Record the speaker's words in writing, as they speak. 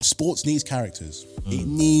sports needs characters. It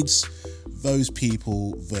needs those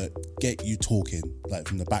people that get you talking, like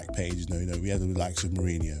from the back page. We had the likes of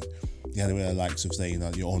Mourinho, you had the likes of, say,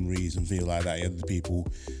 your Henrys and feel like that. You had the people,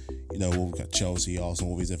 we've got Chelsea,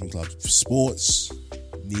 Arsenal, all these different clubs. Sports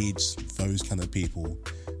needs those kind of people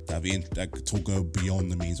that to go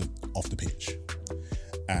beyond the means of off the pitch,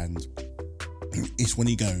 and it's when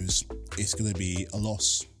he goes, it's going to be a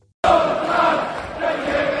loss.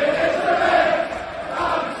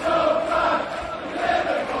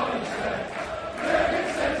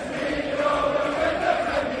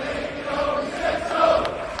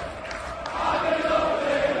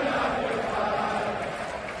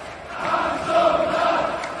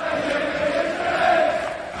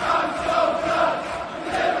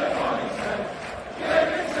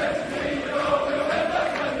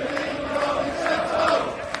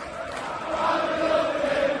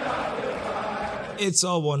 It's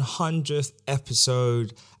our 100th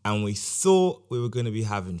episode, and we thought we were going to be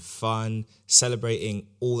having fun, celebrating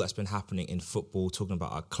all that's been happening in football, talking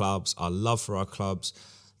about our clubs, our love for our clubs,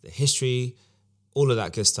 the history, all of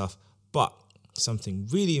that good stuff. But something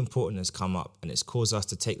really important has come up, and it's caused us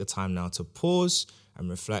to take the time now to pause and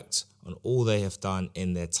reflect on all they have done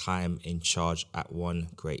in their time in charge at one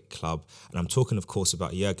great club. And I'm talking, of course,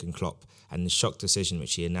 about Jurgen Klopp and the shock decision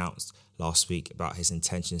which he announced last week about his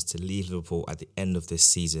intentions to leave Liverpool at the end of this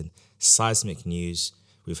season. Seismic news.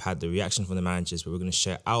 We've had the reaction from the managers, but we're going to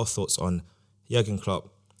share our thoughts on Jurgen Klopp,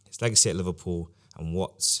 his legacy at Liverpool, and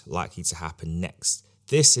what's likely to happen next.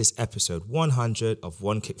 This is episode 100 of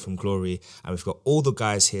One Kick from Glory, and we've got all the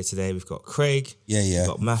guys here today. We've got Craig, we've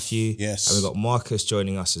got Matthew, yes, and we've got Marcus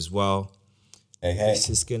joining us as well. Hey. This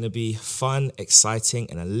is going to be fun,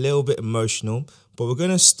 exciting, and a little bit emotional, but we're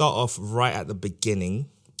going to start off right at the beginning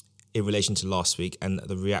in relation to last week and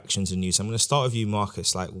the reactions and news. I'm going to start with you,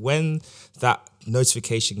 Marcus. Like, when that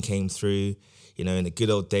notification came through, in the good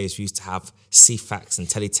old days, we used to have CFAX and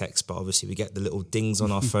teletext, but obviously we get the little dings on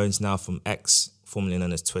our phones now from X, formerly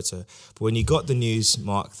known as Twitter. But when you got the news,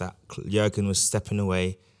 Mark, that Jurgen was stepping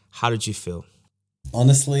away, how did you feel?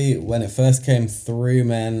 Honestly, when it first came through,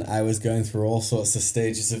 man, I was going through all sorts of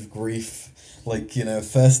stages of grief. Like,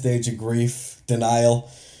 first stage of grief, denial,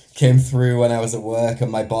 came through when I was at work,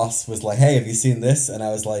 and my boss was like, "Hey, have you seen this?" And I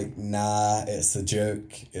was like, "Nah, it's a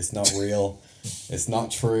joke. It's not real. It's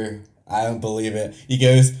not true. I don't believe it." He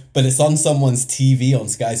goes, "But it's on someone's TV on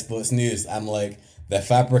Sky Sports News." I'm like, "They're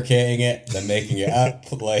fabricating it. They're making it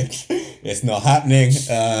up. Like, it's not happening.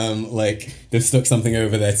 Like, they've stuck something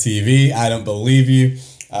over their TV. I don't believe you."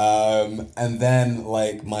 And then,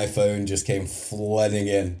 like, my phone just came flooding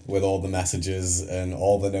in with all the messages and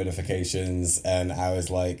all the notifications, and I was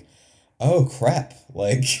like, oh crap,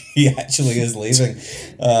 like, he actually is leaving.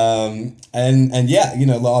 And yeah,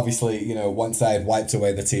 obviously, once I had wiped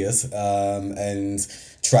away the tears, and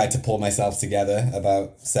tried to pull myself together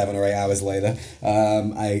about 7 or 8 hours later,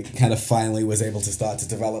 I kind of finally was able to start to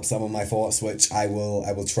develop some of my thoughts, which I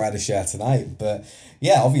will try to share tonight. But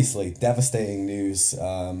yeah, obviously devastating news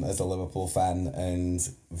as a Liverpool fan, and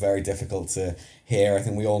very difficult to hear. I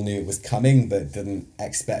think we all knew it was coming, but didn't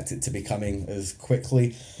expect it to be coming as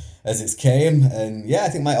quickly as it came. And yeah, I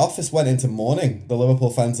think my office went into mourning. The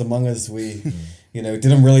Liverpool fans among us, we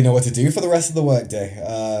didn't really know what to do for the rest of the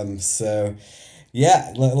workday. So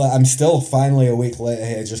yeah, I'm still finally a week later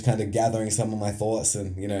here, just kind of gathering some of my thoughts,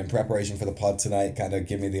 and in preparation for the pod tonight, kind of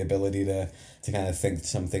give me the ability to kind of think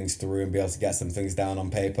some things through and be able to get some things down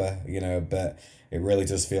on paper, but it really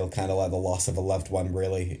does feel kind of like the loss of a loved one,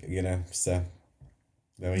 really, so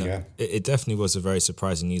there we go. It definitely was a very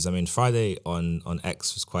surprising news. I mean, Friday on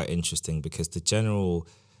X was quite interesting because the general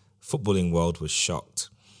footballing world was shocked.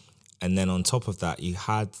 And then on top of that, you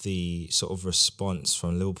had the sort of response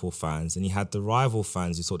from Liverpool fans, and you had the rival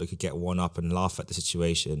fans who thought they could get one up and laugh at the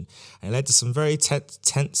situation. And it led to some very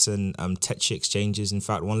tense and tetchy exchanges. In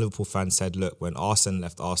fact, one Liverpool fan said, "Look, when Arsene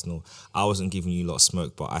left Arsenal, I wasn't giving you a lot of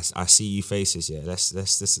smoke, but I see you faces. Yeah, let's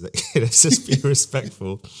just be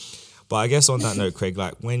respectful." But I guess on that note, Craig,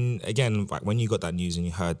 when you got that news and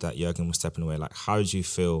you heard that Jurgen was stepping away, how did you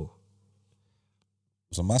feel?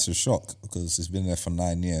 It was a massive shock because he's been there for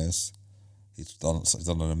 9 years. He's done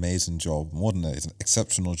an amazing job. More than that, it's an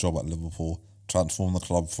exceptional job at Liverpool. Transformed the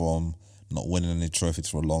club from not winning any trophies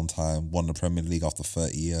for a long time. Won the Premier League after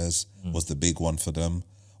 30 years. Was the big one for them.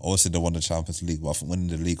 Obviously, they won the Champions League, but I think winning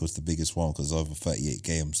the league was the biggest one because over 38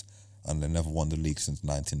 games, and they never won the league since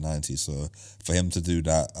 1990. So for him to do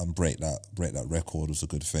that and break that record was a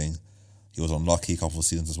good thing. He was unlucky a couple of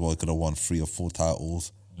seasons as well. He could have won 3 or 4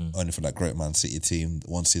 titles. Only for that great Man City team.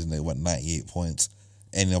 One season they went 98 points.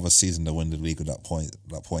 Any other season they win the league at that point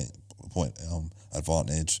point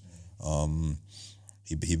advantage.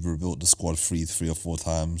 He rebuilt the squad three or four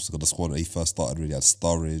times. Got the squad that he first started with. He had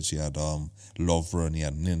Sturridge, he had Lovren, he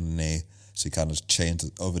had Nene. So he kind of changed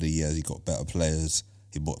it over the years. He got better players.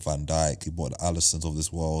 He bought Van Dijk. He bought the Alissons of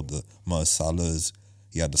this world, the Mo Salahs.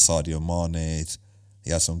 He had the Sadio Mane. He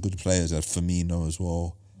had some good players. He had Firmino as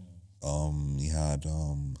well. He had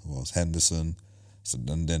who else? Henderson. So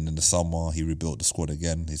and then in the summer he rebuilt the squad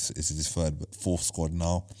again. It's his fourth squad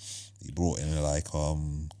now. He brought in like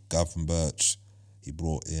Gavin Birch. He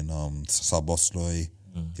brought in Sabosloy.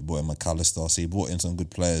 He brought in McAllister. So he brought in some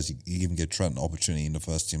good players. He even gave Trent an opportunity in the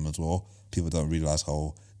first team as well. People don't realise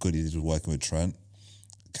how good he did working with Trent,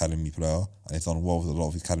 academy player, and he's done well with a lot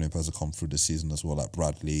of academy players that come through this season as well, like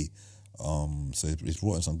Bradley. So he's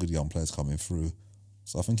brought in some good young players coming through.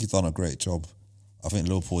 So I think he's done a great job. I think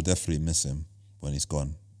Liverpool definitely miss him when he's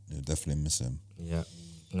gone. They'll definitely miss him. Yeah.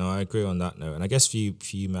 No, I agree on that note. And I guess for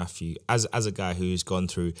you, Matthew, as a guy who's gone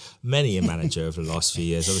through many a manager over the last few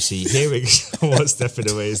years, obviously hearing someone stepping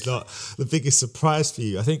away is not the biggest surprise for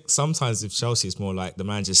you. I think sometimes with Chelsea, it's more like the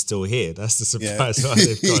manager's still here. That's the surprise why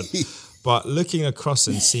they've gone. But looking across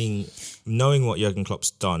and knowing what Jurgen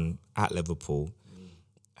Klopp's done at Liverpool,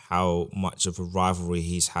 how much of a rivalry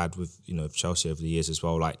he's had with Chelsea over the years as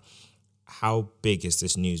well, like how big has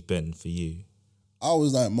this news been for you? I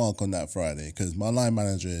was like Mark on that Friday because my line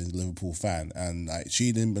manager is a Liverpool fan and like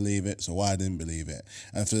she didn't believe it, so I didn't believe it.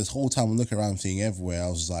 And for this whole time I'm looking around seeing everywhere, I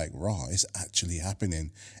was like, rah, it's actually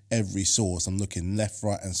happening. Every source, I'm looking left,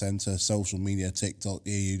 right and centre, social media, TikTok,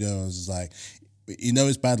 I was just like,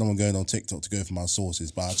 it's bad when I'm going on TikTok to go for my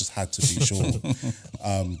sources, but I just had to be sure.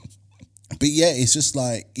 But yeah, it's just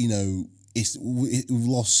like, we've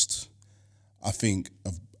lost, I think,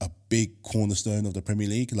 a big cornerstone of the Premier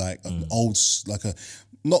League, like an old, like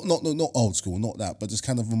not old school, not that, but just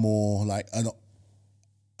kind of a more like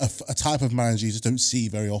a type of manager you just don't see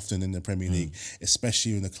very often in the Premier League,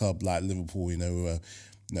 especially in a club like Liverpool.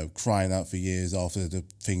 Crying out for years after the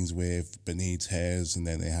things with Benitez, and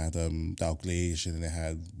then they had Dalglish, and then they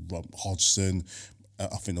had Rob Hodgson. I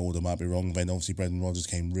think the order might be wrong. Then obviously Brendan Rodgers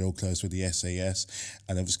came real close with the SAS,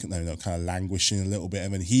 and then just kind of languishing a little bit,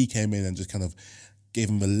 and then he came in and just kind of gave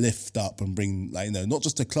him a lift up and bring, not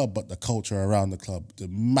just the club, but the culture around the club, the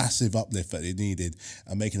massive uplift that they needed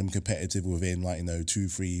and making them competitive within 2,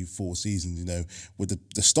 3, 4 seasons, with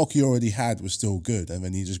the stock he already had was still good. And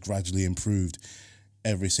then he just gradually improved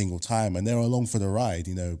every single time. And they were along for the ride,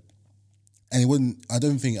 And they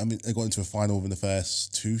got into a final within the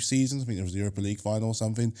first 2 seasons. I think it was the Europa League final or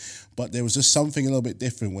something. But there was just something a little bit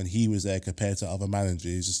different when he was there compared to other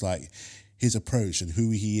managers. It's just like his approach and who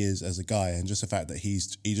he is as a guy, and just the fact that he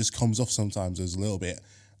just comes off sometimes as a little bit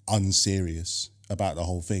unserious about the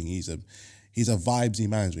whole thing. He's a vibesy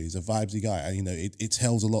manager. He's a vibesy guy, and it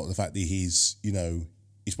tells a lot of the fact that he's in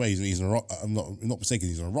a rock. I'm not mistaken.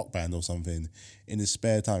 He's in a rock band or something. In his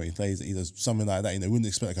spare time, he does something like that. Wouldn't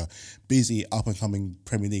expect like a busy up and coming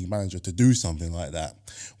Premier League manager to do something like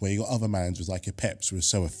that. Where you got other managers like your Peps who are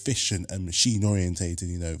so efficient and machine orientated.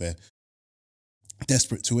 They're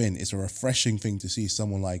desperate to win. It's a refreshing thing to see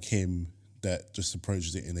someone like him that just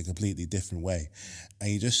approaches it in a completely different way.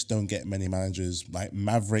 And you just don't get many managers, like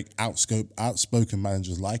maverick, outspoken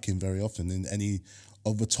managers like him very often in any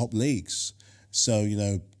of the top leagues. So,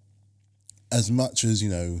 as much as,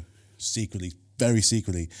 secretly, very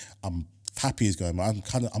secretly, I'm happy he's going. I'm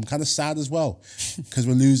kind of sad as well because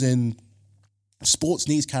we're losing. Sports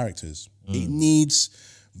needs characters. It needs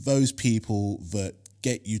those people that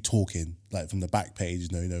get you talking, like from the back page.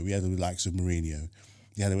 We had the likes of Mourinho,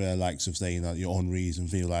 you had the likes of saying your Henrys and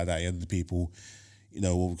feel like that. You had the people,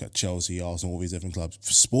 we've got Chelsea, Arsenal, all these different clubs.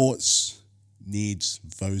 Sports needs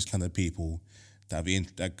those kind of people that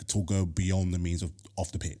could go beyond the means of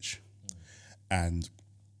off the pitch, and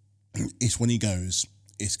it's when he goes,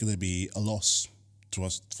 it's going to be a loss to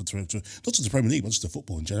us for not just the Premier League, but just the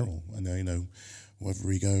football in general. And wherever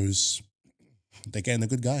he goes, they're getting a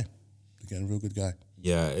good guy. They're getting a real good guy.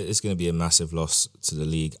 Yeah, it's going to be a massive loss to the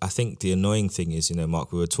league. I think the annoying thing is,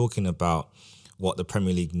 Mark, we were talking about what the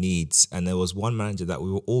Premier League needs, and there was one manager that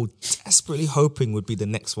we were all desperately hoping would be the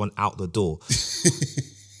next one out the door.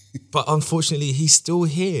 But unfortunately, he's still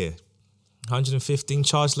here. 115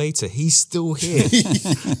 charge later, he's still here.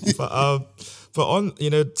 But on,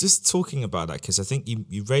 just talking about that, because I think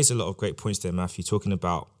you raised a lot of great points there, Matthew, talking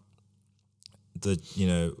about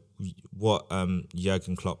what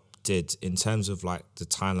Jurgen Klopp did in terms of like the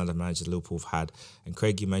timeline of managers Liverpool have had. And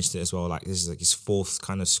Craig, you mentioned it as well, like this is like his fourth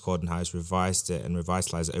kind of squad and how he's revised it and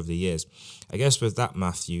revitalised it over the years. I guess with that,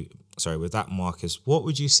 Marcus, what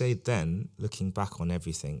would you say then, looking back on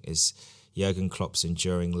everything, is, Jurgen Klopp's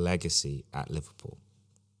enduring legacy at Liverpool?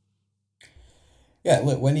 Yeah,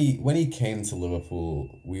 look, when he came to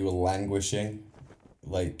Liverpool, we were languishing,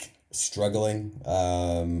 like struggling.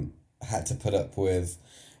 Had to put up with,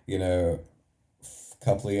 you know, a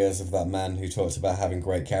couple of years of that man who talked about having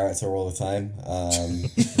great character all the time.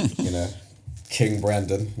 You know, King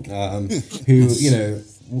Brendan, who, you know,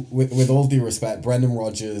 with all due respect, Brendan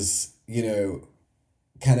Rodgers, you know,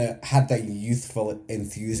 kind of had that youthful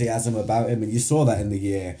enthusiasm about him, and you saw that in the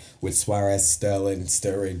year with Suarez, Sterling,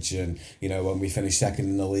 Sturridge, and, you know, when we finished second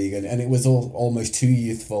in the league, and it was all almost too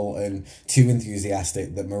youthful and too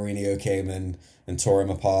enthusiastic that Mourinho came in and tore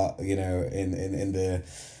him apart, you know, in the,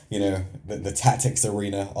 you know, the tactics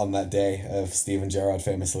arena on that day of Steven Gerrard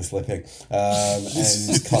famously slipping,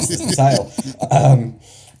 and cost us the title.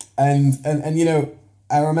 And you know,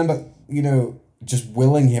 I remember, you know, just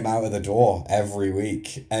willing him out of the door every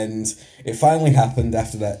week. And it finally happened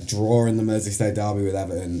after that draw in the Merseyside derby with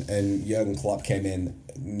Everton, and Jurgen Klopp came in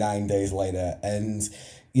 9 days later. And,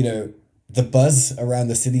 you know, the buzz around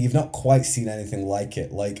the city, you've not quite seen anything like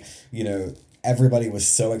it. Like, you know, everybody was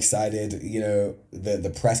so excited, you know, the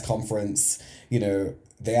press conference, you know,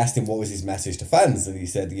 they asked him what was his message to fans, and he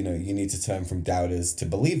said, you know, you need to turn from doubters to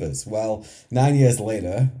believers. Well, 9 years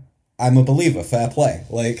later, I'm a believer, fair play.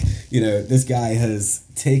 Like, you know, this guy has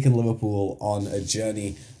taken Liverpool on a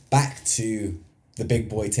journey back to the big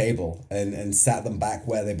boy table and sat them back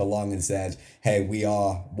where they belong and said, hey, we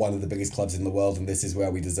are one of the biggest clubs in the world, and this is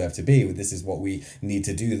where we deserve to be. This is what we need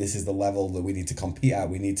to do. This is the level that we need to compete at.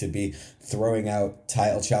 We need to be throwing out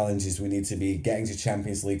title challenges. We need to be getting to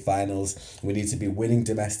Champions League finals. We need to be winning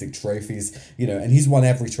domestic trophies, you know, and he's won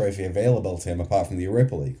every trophy available to him apart from the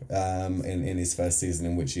Europa League in his first season,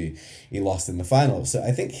 in which he lost in the final. So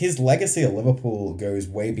I think his legacy at Liverpool goes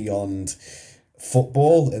way beyond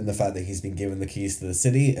football, and the fact that he's been given the keys to the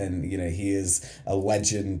city, and, you know, he is a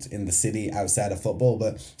legend in the city outside of football.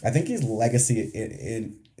 But I think his legacy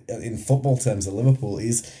in football terms at Liverpool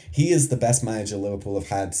is he is the best manager Liverpool have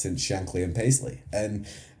had since Shankly and Paisley, and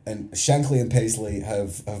Shankly and Paisley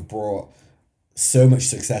have brought so much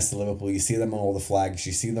success to Liverpool. You see them on all the flags,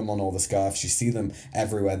 you see them on all the scarves, you see them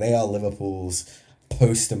everywhere. They are Liverpool's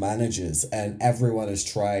poster managers, and everyone has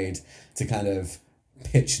tried to kind of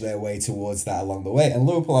pitch their way towards that along the way. And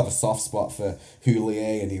Liverpool have a soft spot for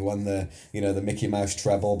Houllier, and he won the, you know, the Mickey Mouse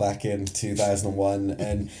treble back in 2001.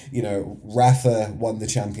 And, you know, Rafa won the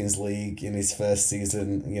Champions League in his first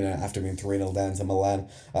season, you know, after being 3-0 down to Milan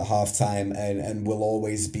at halftime, and will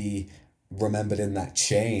always be remembered in that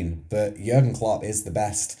chain. But Jurgen Klopp is the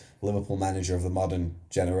best Liverpool manager of the modern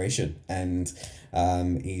generation, and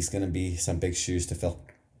he's going to be some big shoes to fill.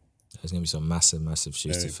 There's going to be some massive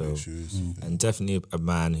shoes to fill. And definitely a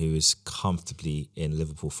man who is comfortably in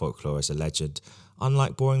Liverpool folklore as a legend,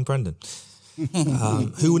 unlike boring Brendan,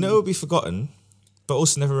 who will never be forgotten, but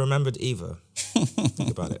also never remembered either. Think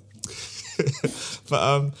about it.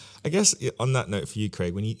 But I guess on that note for you,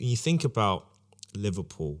 Craig, when you think about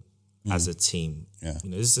Liverpool as a team, you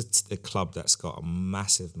know, this is a club that's got a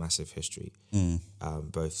massive history,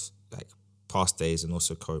 both like past days and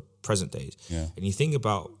also present days. And you think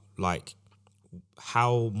about like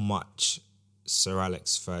how much Sir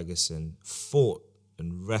Alex Ferguson fought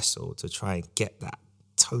and wrestled to try and get that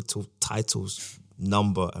total titles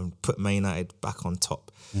number and put Man United back on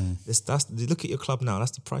top. Look at your club now,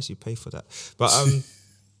 that's the price you pay for that. But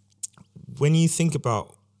when you think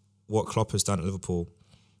about what Klopp has done at Liverpool,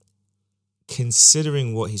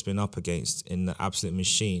 considering what he's been up against in the absolute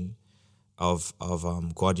machine of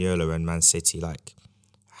Guardiola and Man City, like,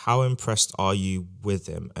 how impressed are you with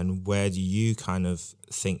him, and where do you kind of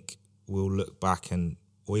think we'll look back, and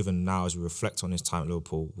or even now as we reflect on his time at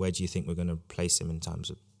Liverpool, where do you think we're going to place him in terms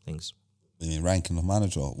of things? I mean, ranking of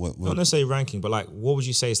manager? Not necessarily ranking, but like, what would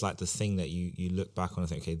you say is like the thing that you look back on and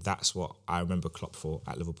think, okay, that's what I remember Klopp for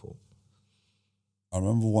at Liverpool? I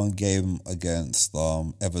remember one game against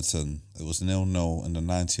Everton. It was 0-0 in the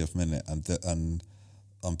 90th minute,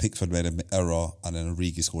 and Pickford made an error, and then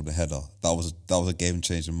Origi scored a header. That was a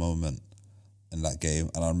game-changing moment in that game.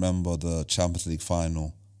 And I remember the Champions League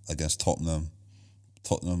final against Tottenham.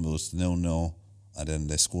 Tottenham was 0-0, and then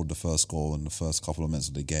they scored the first goal in the first couple of minutes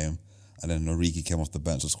of the game. And then Origi came off the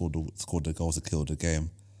bench and scored the goals that killed the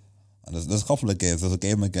game. And there's a couple of games. There's a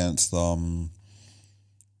game against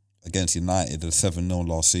United, the 7-0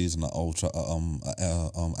 last season at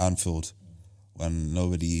Anfield, when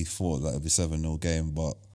nobody thought that it would be 7-0 game,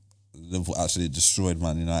 but Liverpool actually destroyed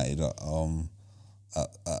Man United at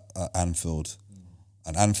Anfield.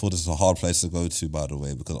 And Anfield is a hard place to go to, by the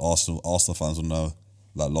way, because Arsenal fans will know,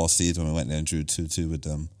 like last season we went there and drew 2-2 with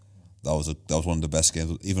them. That was one of the best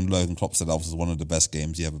games. Even Jurgen Klopp said that was one of the best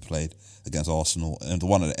games he ever played against Arsenal. And the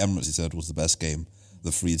one at the Emirates, he said, was the best game. The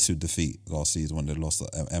 3-2 defeat last season when they lost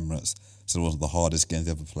at Emirates. So it was the hardest games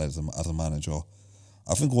he ever played as a manager.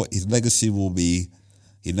 I think what his legacy will be,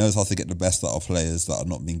 he knows how to get the best out of players that are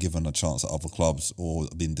not being given a chance at other clubs or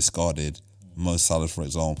being discarded. Mo Salah, for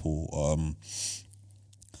example.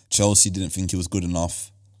 Chelsea didn't think he was good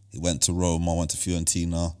enough. He went to Roma, went to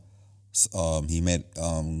Fiorentina. He made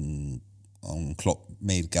Klopp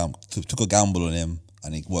took a gamble on him,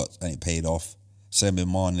 and it worked, and it paid off. Same with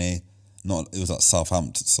Mane. It was at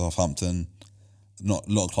Southampton. Not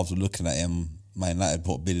a lot of clubs were looking at him. Man United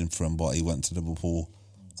put a bid in for him, but he went to Liverpool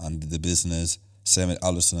and did the business. Same with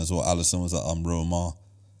Alisson as well. Alisson was at Roma.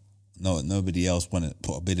 Nobody else put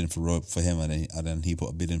a bid in for him, and then he put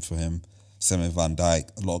a bid in for him. Same with Van Dijk.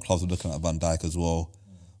 A lot of clubs were looking at Van Dijk as well.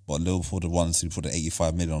 But Liverpool, the ones who put the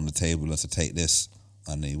 85 million on the table and to take this,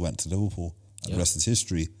 and he went to Liverpool. And the rest is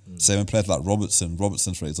history. Same with players like Robertson.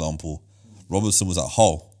 Robertson, for example. Robertson was at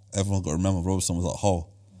Hull. Everyone got to remember Robertson was at Hull.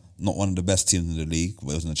 Not one of the best teams in the league,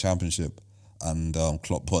 but it was in the Championship. And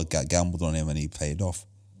Klopp gambled on him, and he paid off.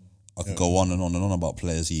 I could go on and on and on about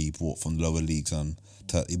players he bought from lower leagues, and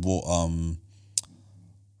he bought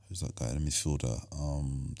who's that guy, the midfielder?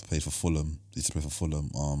 Played for Fulham. He used to play for Fulham.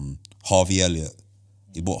 Harvey Elliott.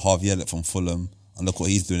 He bought Harvey Elliott from Fulham, and look what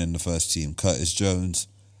he's doing in the first team. Curtis Jones.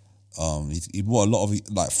 He bought a lot of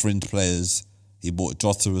like fringe players. He bought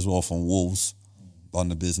Jota as well from Wolves, on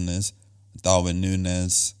the business. Darwin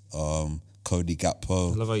Núñez, Cody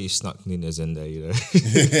Gakpo. I love how you snuck Nunes in there, you know.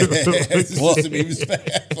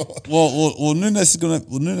 Well,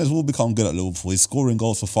 Núñez will become good at Liverpool. He's scoring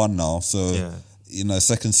goals for fun now, so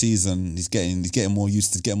second season he's getting more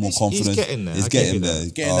used to, getting more confidence. He's getting there. He's getting there.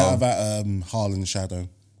 Getting out of that Haaland shadow.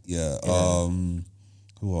 Yeah.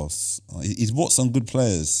 Who else? He's bought some good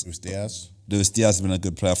players. Luis Diaz has been a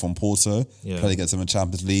good player from Porto. Yeah. Played against him in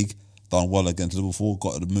Champions League. Done well against Liverpool.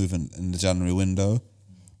 Got the move in the January window.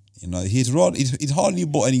 You know, he's hardly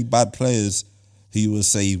bought any bad players who you would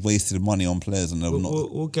say he wasted money on players, and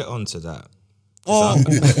we'll get on to that. Well,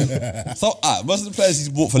 most of the players he's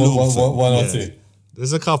bought for Liverpool. One or two.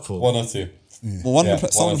 There's a couple. One or two. Well,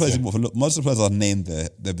 some of the players he bought for most of the players I've named there,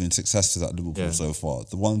 they've been successes at Liverpool so far.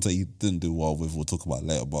 The ones that he didn't do well with, we'll talk about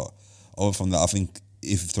later. But other from that, I think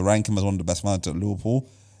if to rank him as one of the best managers at Liverpool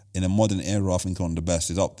in a modern era, I think one of the best.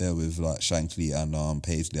 He's up there with like Shankly and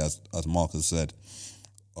Paisley, as Marcus said.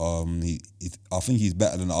 I think he's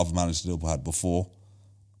better than the other managers Liverpool had before,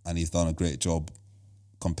 and he's done a great job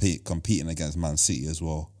competing against Man City as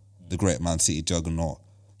well. The great Man City juggernaut.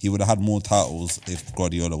 He would have had more titles if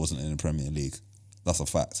Guardiola wasn't in the Premier League. That's a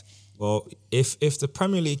fact. Well, if the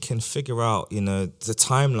Premier League can figure out, the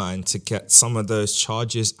timeline to get some of those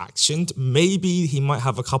charges actioned, maybe he might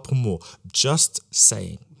have a couple more. Just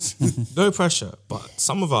saying. No pressure, but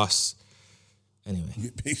some of us. Anyway,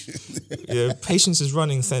 patience is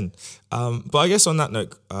running thin. But I guess on that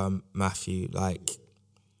note, Matthew,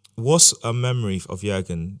 what's a memory of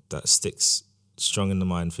Jurgen that sticks strong in the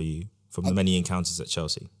mind for you from the many encounters at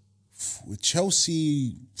Chelsea? With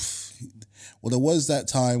Chelsea, well, there was that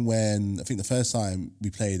time when, I think the first time we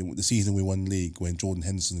played, the season we won the league, when Jordan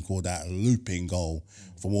Henderson scored that looping goal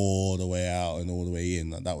from all the way out and all the way in.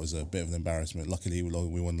 That was a bit of an embarrassment. Luckily,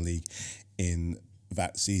 we won the league in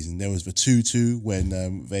that season. There was the 2-2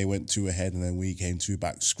 when they went 2 ahead and then we came 2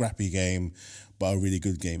 back. Scrappy game, but a really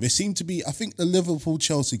good game. There seemed to be, I think, the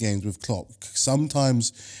Liverpool-Chelsea games with Klopp,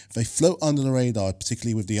 sometimes they float under the radar,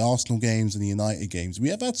 particularly with the Arsenal games and the United games. We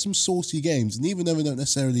have had some saucy games, and even though they don't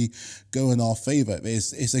necessarily go in our favour,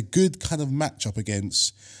 it's a good kind of matchup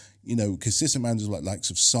against, consistent managers like likes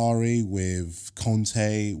of Sarri, with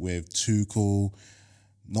Conte, with Tuchel,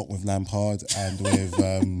 not with Lampard, and with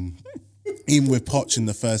even with Poch in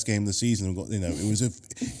the first game of the season. It was a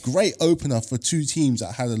great opener for two teams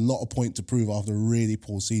that had a lot of point to prove after really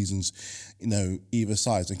poor seasons, either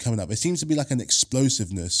side. And coming up, there seems to be like an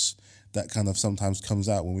explosiveness that kind of sometimes comes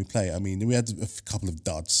out when we play. I mean, we had a couple of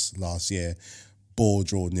duds last year, ball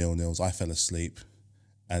draw 0-0s. I fell asleep.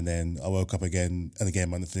 And then I woke up again, and again,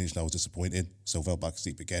 when I finished, I was disappointed, so fell back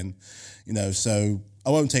asleep again. So I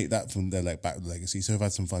won't take that from their back to the legacy. So we've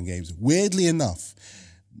had some fun games. Weirdly enough,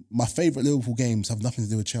 my favourite Liverpool games have nothing to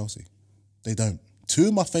do with Chelsea. They don't. 2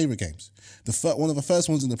 of my favourite games. One of the first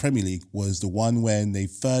ones in the Premier League was the one when they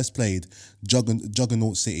first played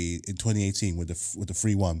Juggernaut City in 2018 with the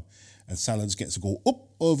 3-1, and Salah just gets a goal up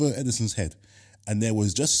over Ederson's head, and there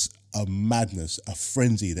was just a madness, a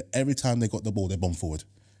frenzy that every time they got the ball, they bomb forward.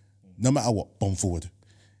 No matter what, bomb forward.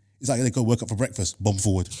 It's like they go work up for breakfast, bomb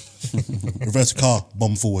forward. Reverse a car,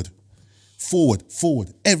 bomb forward.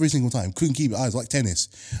 forward, every single time. Couldn't keep it eyes like tennis.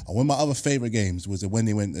 And one of my other favourite games was when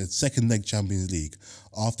they went the second leg Champions League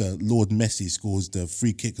after Lord Messi scores the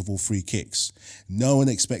free kick of all free kicks. No one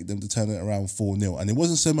expected them to turn it around 4-0. And it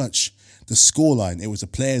wasn't so much the scoreline, it was the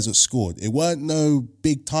players that scored. It weren't no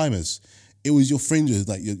big timers. It was your fringes,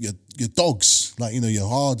 like your dogs, like, your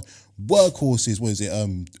hard workhorses. What is it?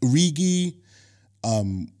 Origi.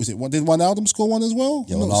 Was it? Did Wijnaldum score one as well?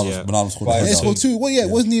 Yeah, Wijnaldum scored They one. scored two. Well, yeah, it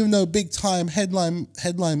wasn't even no big time headline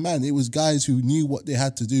man. It was guys who knew what they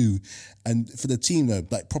had to do, and for the team though,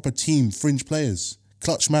 like proper team fringe players.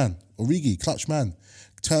 Clutch man, Origi, clutch man,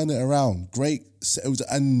 turn it around. Great. It was,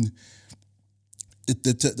 and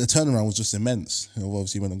the turnaround was just immense.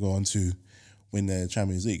 Obviously, when I go on to win the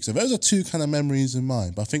Champions League. So those are two kind of memories in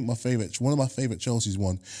mind. But I think one of my favourite Chelsea's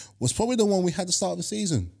one was probably the one we had at the start of the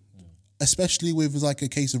season. Especially with like a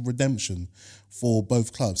case of redemption for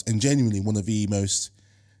both clubs. And genuinely one of the most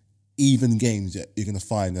even games that you're going to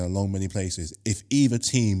find in along many places. If either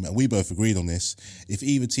team, and we both agreed on this, if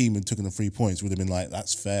either team had taken the 3 points, would have been like,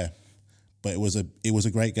 that's fair. But it was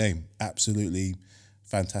a great game. Absolutely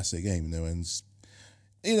fantastic game, and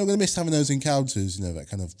I'm going to miss having those encounters, that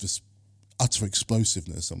kind of just utter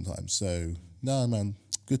explosiveness sometimes. So, no, man,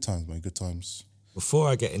 good times, man, good times. Before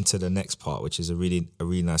I get into the next part, which is a really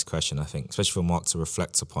nice question, I think, especially for Mark to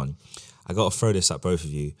reflect upon, I got to throw this at both of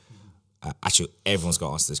you. Actually, everyone's got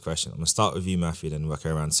to answer this question. I'm going to start with you, Matthew, then work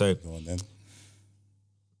around. So, go on then.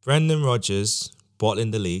 Brendan Rodgers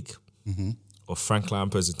bottling the league, or Frank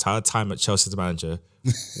Lampard's entire time at Chelsea as manager,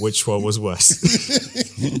 which one was worse?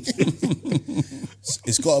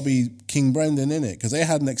 It's got to be King Brendan, innit? Because they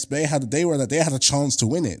had a chance to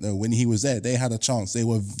win it though. When he was there, they had a chance. They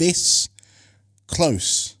were this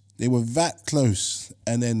close. They were that close.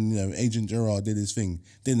 And then, Agent Gerrard did his thing.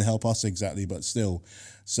 Didn't help us exactly, but still.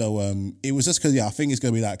 So it was just because, I think it's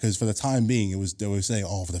going to be that, because for the time being, they were saying,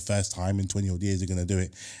 for the first time in 20 odd years, they're going to do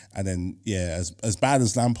it. And then, as bad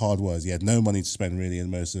as Lampard was, he had no money to spend really,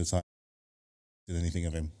 and most of the time, did anything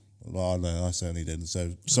of him. Well, no, I certainly didn't.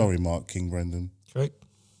 So sorry, Mark, King Brendan. Right.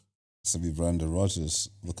 It's to be Brendan Rodgers,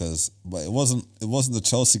 but it wasn't the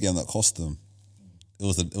Chelsea game that cost them. It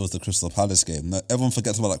was the Crystal Palace game. No, everyone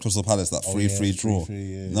forgets about that Crystal Palace, that 3-3 draw.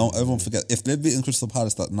 3-3, No, everyone forget. If they'd beaten Crystal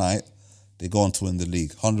Palace that night, they go on to win the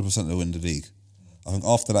league. 100% they win the league. I think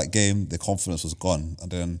after that game, their confidence was gone, and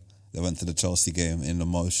then they went to the Chelsea game in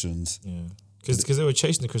emotions. Yeah, because they were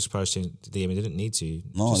chasing the Crystal Palace game. They didn't need to.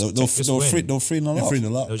 No, they were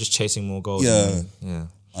 3-0 up. They were just chasing more goals. Yeah, yeah.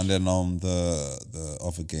 And then the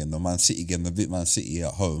other game, the Man City game, they beat Man City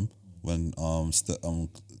at home when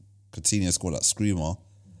Coutinho scored that screamer.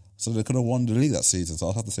 So they could have won the league that season. So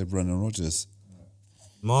I'd have to say Brendan Rodgers.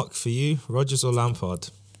 Mark, for you, Rodgers or Lampard?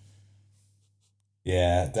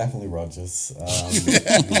 Yeah, definitely Rodgers.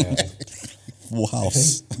 Full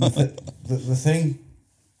house.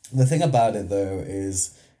 The thing about it though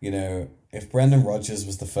is, if Brendan Rodgers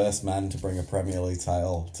was the first man to bring a Premier League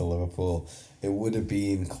title to Liverpool, it would have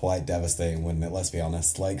been quite devastating, wouldn't it? Let's be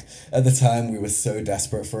honest. Like, at the time, we were so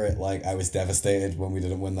desperate for it. Like, I was devastated when we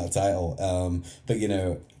didn't win that title. But,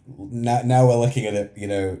 now we're looking at it,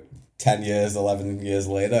 10 years, 11 years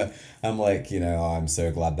later, I'm like, I'm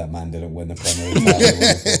so glad that man didn't win the Premier League title.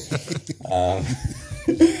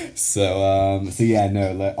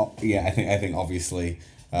 I think obviously,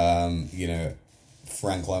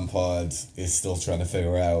 Frank Lampard is still trying to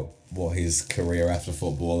figure out what his career after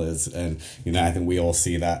football is, and I think we all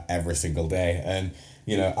see that every single day. And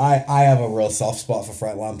I have a real soft spot for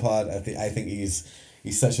Frank Lampard. I think he's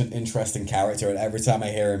such an interesting character, and every time I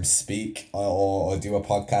hear him speak or do a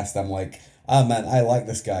podcast, I'm like, man, I like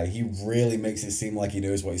this guy. He really makes it seem like he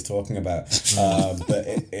knows what he's talking about. But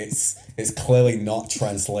it's clearly not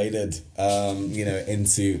translated,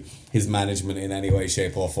 into his management in any way,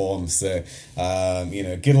 shape, or form. So,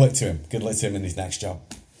 good luck to him. Good luck to him in his next job.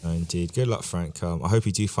 No, indeed. Good luck, Frank. I hope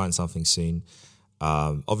you do find something soon.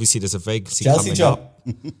 Obviously, there's a vacancy Chelsea coming job. up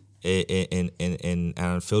in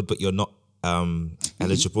Anfield, but you're not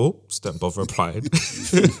eligible, so don't bother applying.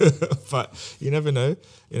 But you never know.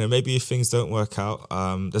 Maybe if things don't work out.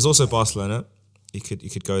 There's also Barcelona. You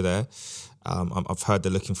could go there. I've heard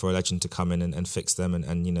they're looking for a legend to come in and fix them,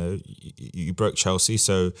 and you broke Chelsea,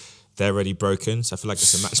 so they're already broken. So I feel like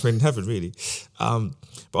it's a match made in heaven, really.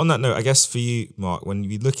 But on that note, I guess for you, Mark, when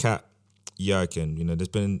you look at Jurgen, there's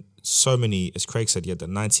been so many, as Craig said, he had the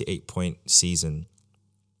 98-point season,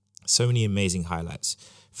 so many amazing highlights.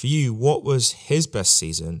 For you, what was his best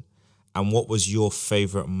season, and what was your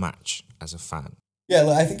favourite match as a fan? Yeah,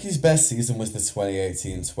 I think his best season was the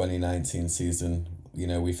 2018-2019 season.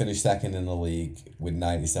 we finished second in the league with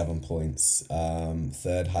 97 points,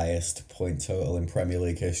 third highest point total in Premier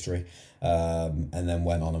League history, and then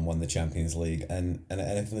went on and won the Champions League. And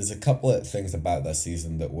there's a couple of things about that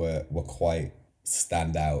season that were quite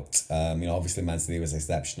stand out. Obviously Man City was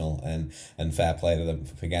exceptional, and fair play to them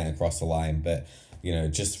for getting across the line. But,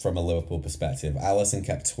 just from a Liverpool perspective, Alisson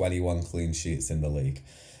kept 21 clean sheets in the league.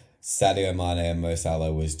 Sadio Mane and Mo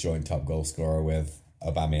Salah was joint top goal scorer with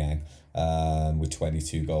Aubameyang, with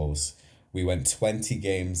 22 goals. We went 20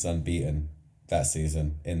 games unbeaten that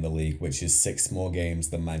season in the league, which is 6 more games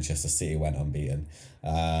than Manchester City went unbeaten.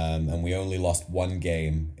 And we only lost 1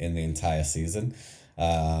 game in the entire season.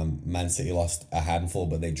 Man City lost a handful,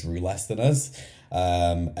 but they drew less than us.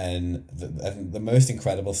 And the most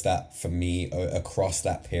incredible stat for me across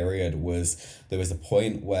that period was there was a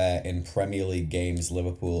point where in Premier League games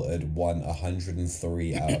Liverpool had won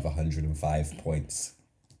 103 out of 105 points.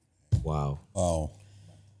 Wow.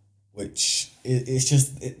 Which it's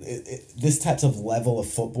just this type of level of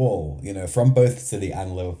football, from both City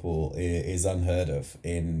and Liverpool is unheard of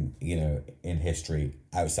in history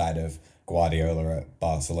outside of Guardiola at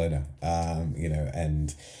Barcelona.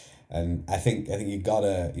 And I think you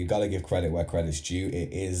gotta give credit where credit's due.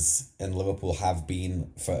 It is, and Liverpool have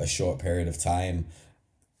been for a short period of time,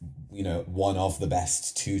 one of the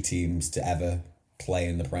best 2 teams to ever play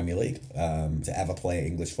in the Premier League, to ever play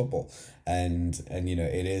English football, and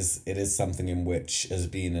it is something in which has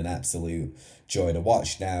been an absolute joy to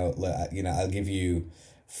watch. Now, I'll give you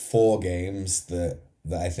 4 games that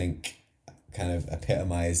I think kind of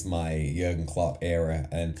epitomize my Jurgen Klopp era,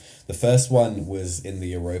 and the first one was in the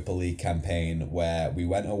Europa League campaign where we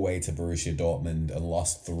went away to Borussia Dortmund and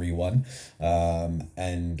lost 3-1,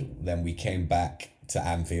 and then we came back to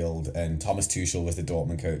Anfield, and Thomas Tuchel was the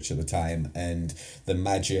Dortmund coach at the time, and the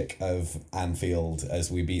magic of Anfield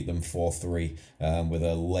as we beat them 4-3, with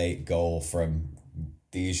a late goal from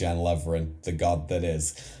Dejan Lovren, the god that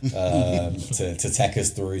is, to take us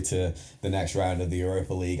through to the next round of the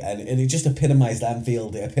Europa League. And it just epitomised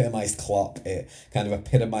Anfield, it epitomised Klopp, it kind of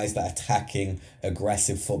epitomised that attacking,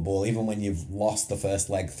 aggressive football. Even when you've lost the first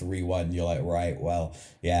leg 3-1, you're like, right, well,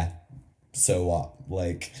 yeah, so what?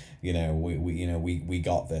 Like, we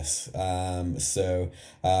got this. That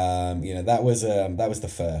was the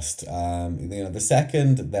first. The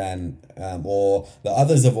second then, or the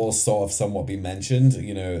others have all sort of somewhat been mentioned.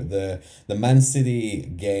 The Man City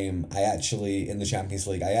game, in the Champions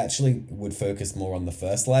League, I actually would focus more on the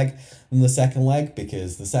first leg than the second leg,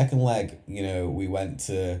 because the second leg, we went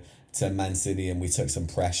to Man City and we took some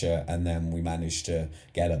pressure, and then we managed to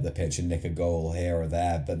get up the pitch and nick a goal here or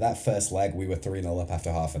there. But that first leg, we were 3-0 up after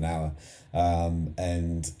half an hour.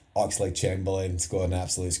 And Oxlade-Chamberlain scored an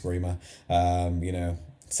absolute screamer.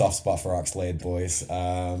 Soft spot for Oxlade, boys.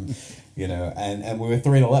 And we were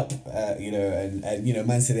 3-0 up, and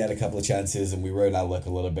Man City had a couple of chances, and we rode our luck a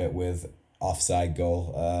little bit with offside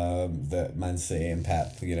goal that Man City and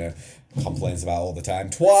Pep, complains about all the time.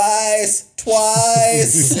 Twice.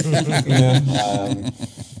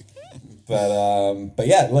 But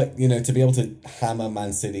yeah, look, to be able to hammer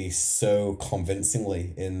Man City so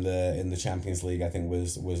convincingly in the Champions League, I think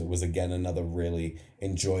was again another really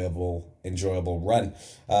enjoyable run.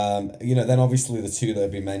 Then obviously the 2 that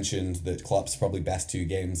have been mentioned, that Klopp's probably best 2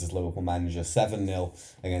 games as Liverpool manager, 7-0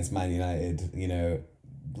 against Man United.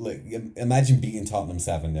 Look, imagine beating Tottenham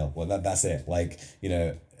 7-0. Well, that's it. Like,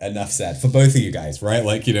 enough said for both of you guys, right?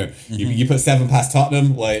 Like, you put 7 past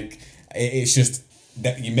Tottenham, like, it's just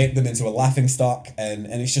that you make them into a laughing stock, and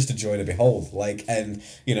it's just a joy to behold. Like, and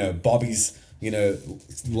Bobby's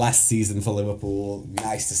last season for Liverpool,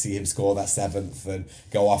 nice to see him score that 7th and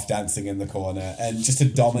go off dancing in the corner, and just to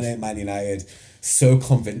dominate Man United so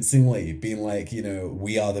convincingly, being like,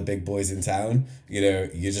 we are the big boys in town. You're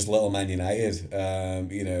just little Man United.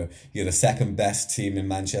 You're the second best team in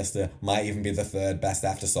Manchester, might even be the third best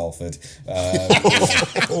after Salford.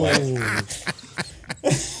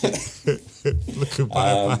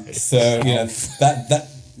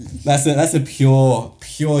 That's a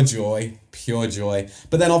pure joy.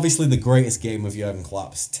 But then obviously the greatest game of Jurgen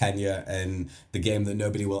Klopp's tenure, and the game that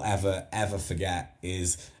nobody will ever forget,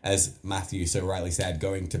 is, as Matthew so rightly said,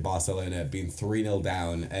 going to Barcelona, being 3-0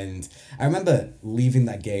 down. And I remember leaving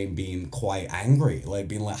that game being quite angry, like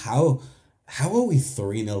being like, how are we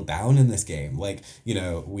 3-0 down in this game? Like,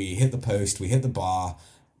 we hit the post, we hit the bar,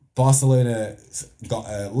 Barcelona got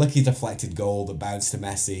a lucky deflected goal that bounced to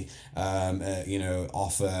Messi,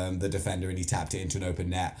 off the defender, and he tapped it into an open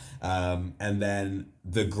net. And then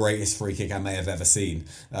the greatest free kick I may have ever seen.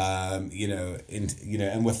 And we're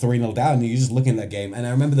 3-0 down, and you're just looking at that game. And I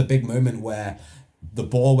remember the big moment where the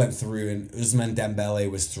ball went through and Ousmane Dembele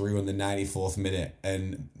was through in the 94th minute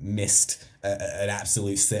and missed an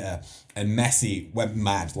absolute sitter. And Messi went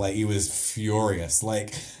mad. Like, he was furious.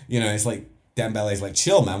 Like, it's like Dembele's like,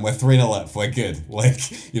 chill, man, we're 3-0 up, we're good. Like,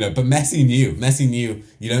 but Messi knew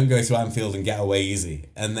you don't go to Anfield and get away easy.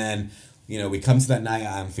 And then, we come to that night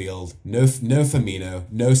at Anfield, no Firmino,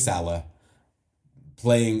 no Salah,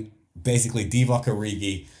 playing basically Divock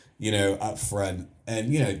Origi, up front.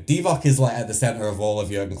 And, Divock is like at the center of all of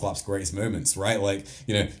Jurgen Klopp's greatest moments, right? Like,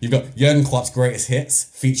 you've got Jurgen Klopp's greatest hits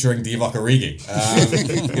featuring Divock Origi.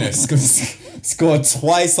 Scored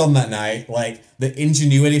twice on that night. Like, the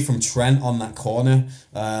ingenuity from Trent on that corner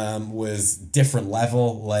was different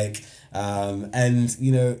level. Like, and,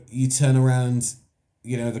 you turn around,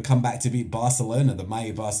 the comeback to beat Barcelona, the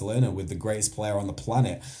mighty Barcelona, with the greatest player on the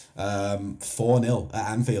planet, 4-0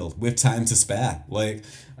 at Anfield with time to spare. Like,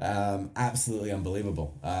 absolutely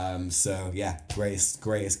unbelievable. So yeah,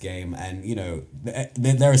 greatest game. And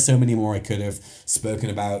there are so many more I could have spoken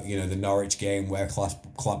about. The Norwich game where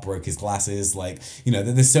Klopp broke his glasses. Like,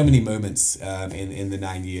 there's so many moments in the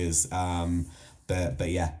 9 years. But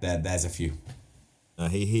yeah, there's a few.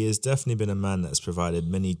 He has definitely been a man that's provided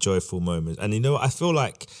many joyful moments. And I feel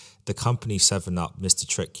like the company 7-Up missed a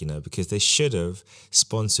trick, because they should have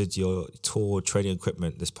sponsored your tour training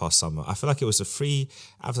equipment this past summer. I feel like it was a free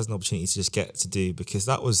advertising opportunity to just get to do, because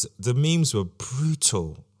the memes were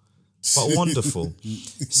brutal, but wonderful.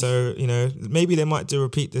 So, maybe they might do a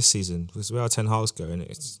repeat this season, because where our Ten Hag's going,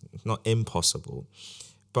 it's not impossible.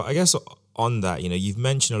 But I guess on that, you've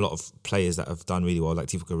mentioned a lot of players that have done really well, like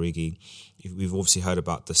Divock Origi. We've obviously heard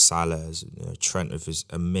about the Salahs, Trent with his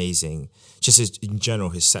amazing, in general,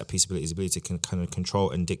 his set piece ability, his ability to kind of control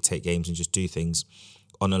and dictate games and just do things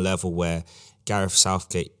on a level where Gareth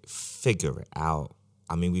Southgate figure it out.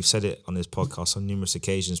 I mean, we've said it on this podcast on numerous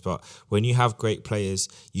occasions, but when you have great players,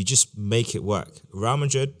 you just make it work. Real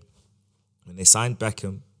Madrid, when they signed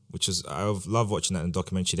Beckham, I love watching that in the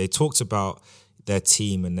documentary, they talked about their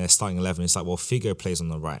team and their starting 11. It's like, well, Figo plays on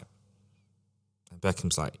the right. And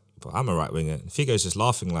Beckham's like, but I'm a right winger. And Figo's just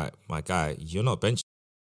laughing like, my guy, you're not bench.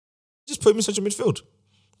 Just put him in central midfield.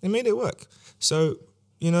 They made it work. So,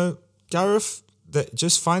 Gareth,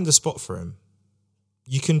 just find a spot for him.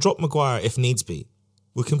 You can drop Maguire if needs be.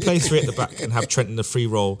 We can play 3 at the back and have Trent in the free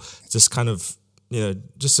role, just kind of,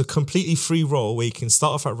 just a completely free role where he can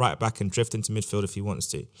start off at right back and drift into midfield if he wants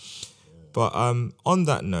to. But on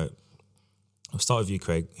that note, I'll start with you,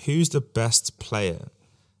 Craig. Who's the best player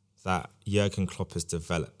that Jurgen Klopp has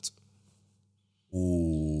developed?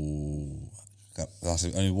 Ooh, that's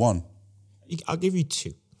only one. I'll give you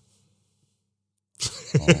 2.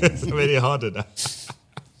 It's really harder now.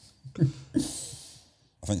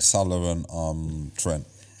 I think Salah and Trent.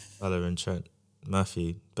 Salah and Trent.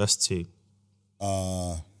 Matthew, best 2.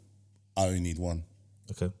 I only need one.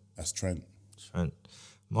 Okay. That's Trent.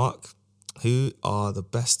 Mark, who are the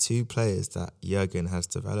best 2 players that Jurgen has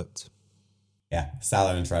developed? Yeah,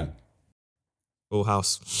 Salah and Trent. Full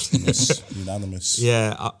house. Unanimous.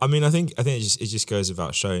 Yeah, I mean, I think it just goes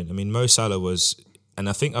without showing. I mean, Mo Salah was, and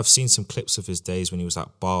I think I've seen some clips of his days when he was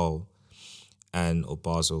at Basel,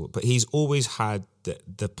 but he's always had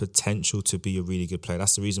the potential to be a really good player.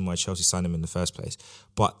 That's the reason why Chelsea signed him in the first place.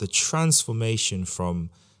 But the transformation from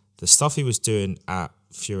the stuff he was doing at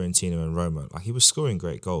Fiorentina and Roma, like, he was scoring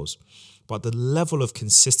great goals, but the level of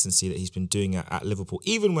consistency that he's been doing at Liverpool,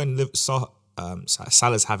 even when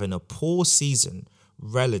Salah's having a poor season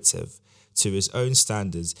relative to his own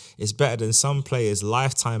standards, is better than some players'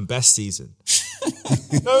 lifetime best season.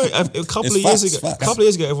 No, a couple of years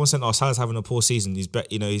ago, everyone said, "Oh, Salah's having a poor season. He's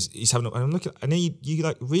having." And I'm looking, and then you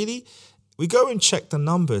like, really? We go and check the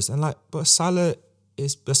numbers, and like, but Salah he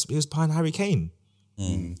was behind Harry Kane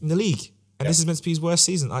in the league, and this is meant to be his worst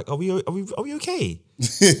season. Like, are we okay?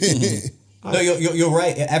 No, you're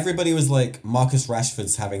right. Everybody was like, Marcus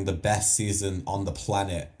Rashford's having the best season on the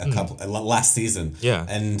planet last season. Yeah.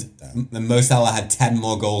 And Mo Salah had 10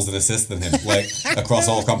 more goals and assists than him, like, across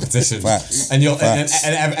all competitions. Facts. And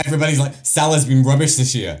everybody's like, Salah's been rubbish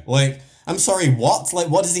this year. Like, I'm sorry, what? Like,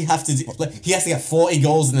 what does he have to do? Like, he has to get 40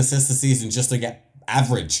 goals and assists a season just to get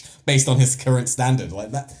average based on his current standard.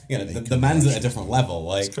 Like that, the man's at a different level.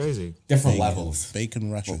 Like, it's crazy. Different levels.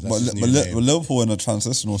 Bacon Rashford. But Liverpool in a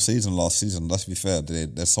transitional season last season, let's be fair,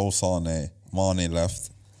 they sold Sane, Mane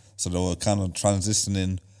left. So they were kind of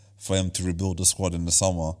transitioning for him to rebuild the squad in the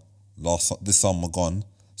summer. This summer gone.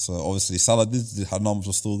 So obviously Salah her numbers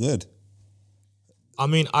were still good. I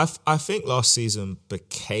mean, I think last season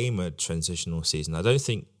became a transitional season. I don't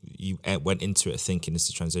think you went into it thinking it's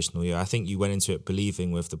a transitional year. I think you went into it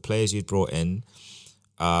believing with the players you'd brought in,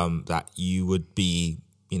 that you would be,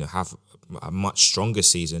 have a much stronger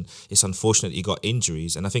season. It's unfortunate you got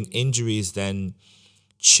injuries, and I think injuries then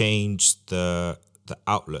changed the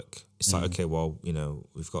outlook. It's like, okay, well,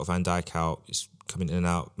 we've got Van Dijk out, he's coming in and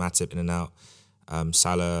out, Matip in and out,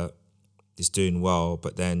 Salah is doing well,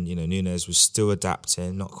 but then, Nunes was still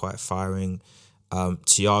adapting, not quite firing.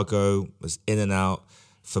 Thiago was in and out.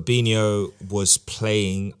 Fabinho was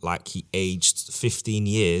playing like he aged 15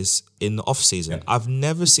 years in the off-season. Yeah. I've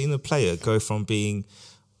never seen a player go from being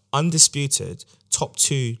undisputed top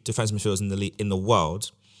 2 defensive midfielders in the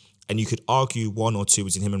world, and you could argue 1 or 2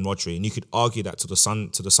 between him and Rodri, and you could argue that till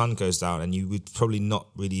the sun goes down, and you would probably not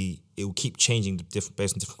really. It will keep changing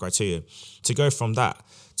based on different criteria. To go from that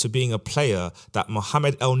to being a player that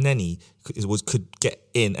Mohamed El Neni could get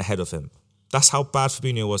in ahead of him. That's how bad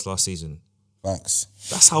Fabinho was last season. Facts.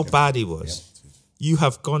 That's how bad he was. Yep. You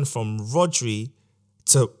have gone from Rodri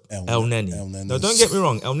to El Neni. No, don't get me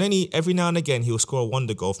wrong. El Neni, every now and again, he will score a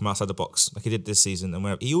wonder goal from outside the box, like he did this season.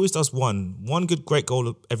 And he always does one good, great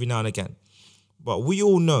goal every now and again. But we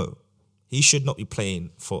all know he should not be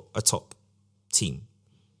playing for a top team.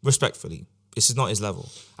 Respectfully, this is not his level.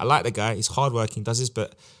 I like the guy. He's hardworking, does his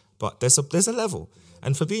bit, but there's a level.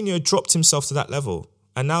 And Fabinho dropped himself to that level.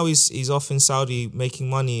 And now he's off in Saudi making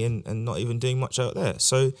money and not even doing much out there.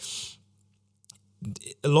 So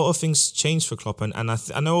a lot of things changed for Klopp. And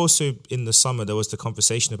I know also in the summer there was the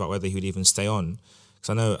conversation about whether he would even stay on.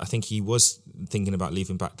 Because I think he was thinking about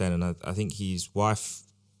leaving back then. And I think his wife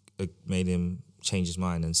made him change his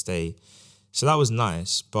mind and stay. So that was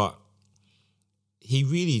nice. But he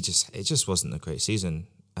really it just wasn't a great season.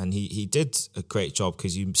 And he did a great job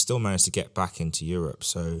because you still managed to get back into Europe.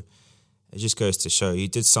 So it just goes to show you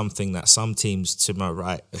did something that some teams to my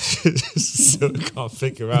right still can't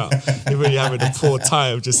figure out. Even when you're having a poor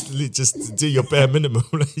time, just do your bare minimum.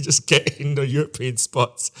 Just get in the European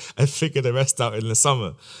spots and figure the rest out in the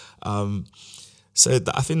summer. So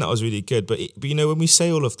I think that was really good. But when we say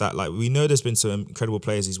all of that, like we know there's been some incredible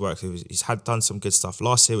players he's worked with. He's done some good stuff.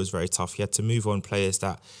 Last year was very tough. He had to move on players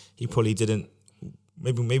that he probably didn't.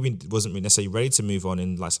 Maybe wasn't necessarily ready to move on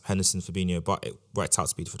in like Henderson, Fabinho, but it worked out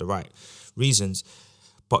to be for the right reasons.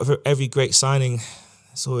 But for every great signing,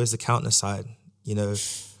 there's always the counter side.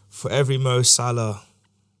 For every Mo Salah,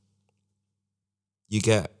 you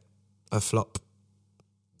get a flop.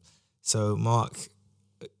 So Mark,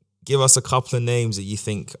 give us a couple of names that you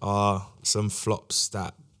think are some flops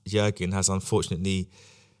that Jurgen has unfortunately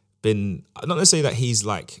been, not necessarily that he's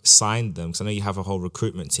like signed them, because I know you have a whole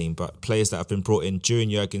recruitment team, but players that have been brought in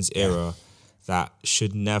during Jurgen's era that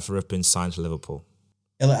should never have been signed to Liverpool.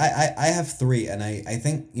 I have 3, and I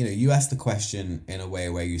think, you asked the question in a way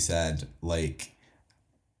where you said, like,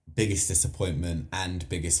 biggest disappointment and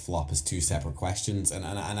biggest flop as 2 separate questions, and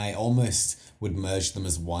I almost would merge them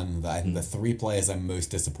as one. That I think the 3 players I'm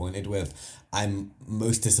most disappointed with, I'm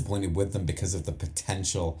most disappointed with them because of the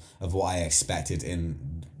potential of what I expected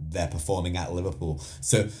in their performing at Liverpool.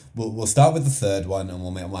 So we'll start with the third one, and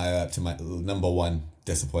we'll make my way up to my number 1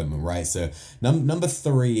 disappointment, right? So number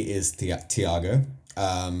 3 is Thiago,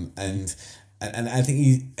 and I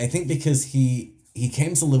think because he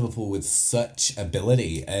came to Liverpool with such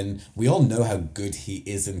ability, and we all know how good he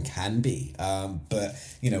is and can be. But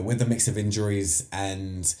with the mix of injuries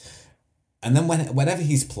and then whenever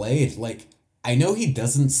he's played, like, I know he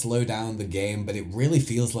doesn't slow down the game, but it really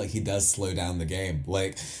feels like he does slow down the game.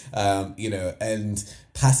 Like, and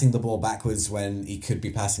passing the ball backwards when he could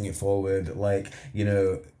be passing it forward, like,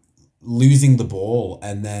 losing the ball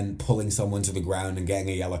and then pulling someone to the ground and getting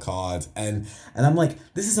a yellow card. And I'm like,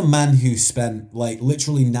 this is a man who spent like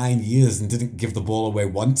literally 9 years and didn't give the ball away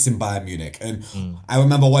once in Bayern Munich. And I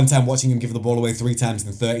remember one time watching him give the ball away 3 times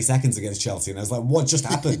in 30 seconds against Chelsea. And I was like, what just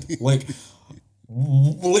happened? Like,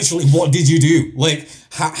 literally, what did you do? Like,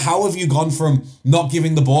 how have you gone from not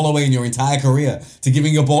giving the ball away in your entire career to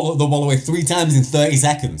giving the ball away 3 times in 30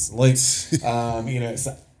 seconds? Like, so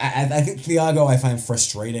I think Thiago I find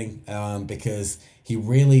frustrating because he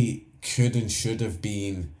really could and should have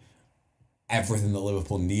been everything that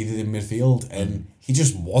Liverpool needed in midfield, and he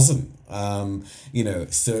just wasn't.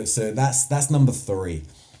 So that's number 3.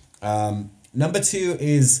 Number 2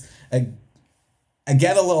 is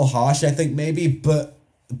again a little harsh, I think, maybe, but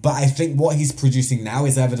I think what he's producing now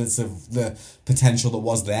is evidence of the potential that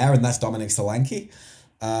was there, and that's Dominic Solanke.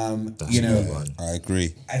 I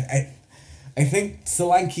agree. I think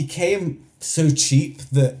Solanke came so cheap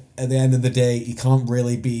that at the end of the day, you can't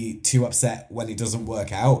really be too upset when it doesn't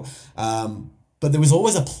work out. But there was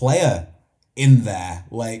always a player in there.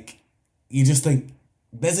 Like, you just think,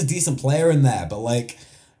 there's a decent player in there, but like,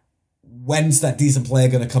 when's that decent player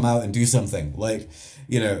going to come out and do something? Like,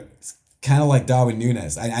 it's kind of like Darwin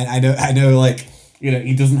Núñez. I know, like,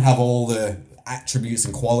 he doesn't have all the attributes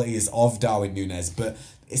and qualities of Darwin Núñez, but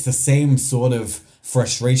it's the same sort of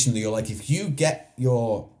frustration that you're like, if you get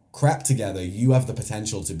your crap together, you have the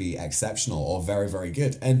potential to be exceptional or very, very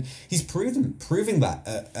good. And he's proving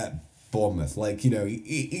that at Bournemouth. Like,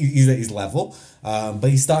 he's at his level, but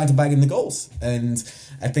he's starting to bang in the goals. And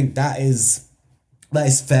I think that is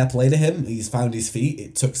fair play to him. He's found his feet.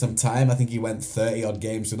 It took some time. I think he went 30 odd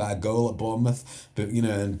games without a goal at Bournemouth, but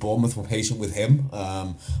and Bournemouth were patient with him.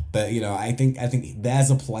 But I think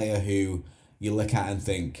there's a player who you look at and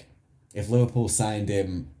think, if Liverpool signed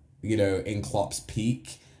him, in Klopp's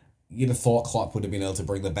peak, you'd have thought Klopp would have been able to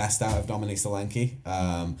bring the best out of Dominic Solanke.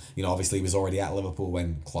 Obviously he was already at Liverpool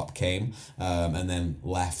when Klopp came, and then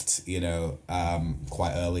left,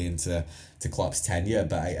 quite early into Klopp's tenure.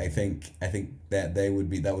 But I think that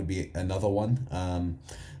that would be another one.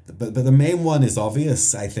 But the main one is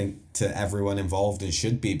obvious, I think, to everyone involved, and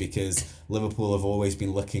should be, because Liverpool have always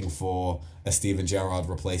been looking for a Steven Gerrard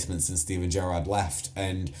replacement since Steven Gerrard left,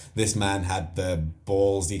 and this man had the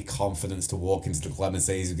ballsy confidence to walk into the club and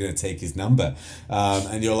say he's going to take his number,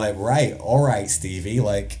 and you're like, all right, Stevie,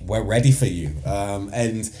 like, we're ready for you.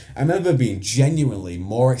 And I remember being genuinely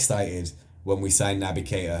more excited when we signed Naby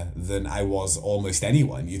Keita than I was almost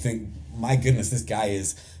anyone. You think, my goodness, this guy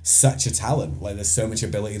is such a talent. Like, there's so much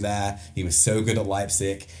ability there. He was so good at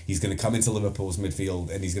Leipzig. He's going to come into Liverpool's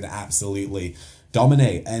midfield and he's going to absolutely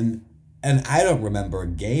dominate. And I don't remember a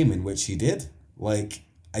game in which he did. Like,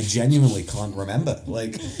 I genuinely can't remember.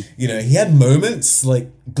 Like, he had moments, like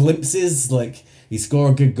glimpses, like he'd score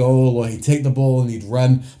a good goal or he'd take the ball and he'd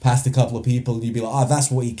run past a couple of people and you'd be like, oh, that's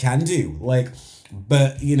what he can do. Like,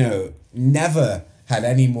 but, never had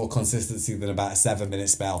any more consistency than about a 7-minute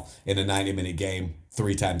spell in a 90-minute game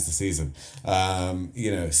 3 times the season.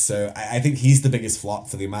 So I think he's the biggest flop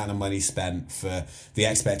for the amount of money spent, for the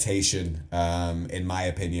expectation. In my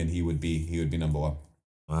opinion, he would be number one.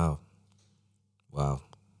 Wow.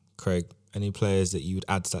 Craig, any players that you would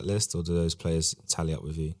add to that list, or do those players tally up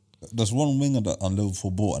with you? There's one winger that on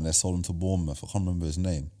Liverpool bought and they sold him to Bournemouth. I can't remember his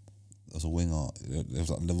name. There's a winger. It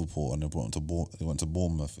was at Liverpool and they brought him to he went to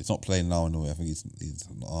Bournemouth. He's not playing now anyway. I think he's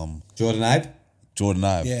Jordan Ibe? Jordan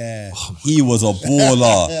Ibe. Yeah. He was a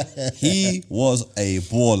baller. He was a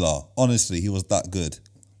baller. Honestly, he was that good.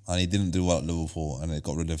 And he didn't do well at Liverpool and they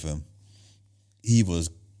got rid of him. He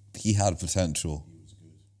had potential.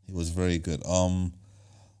 He was very good.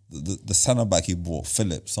 The centre back he bought,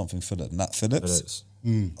 Nat Phillips. I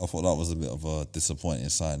thought that was a bit of a disappointing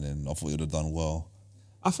signing. I thought he would have done well.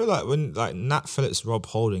 I feel like when Nat Phillips, Rob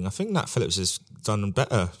Holding, I think Nat Phillips has done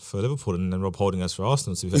better for Liverpool than Rob Holding has for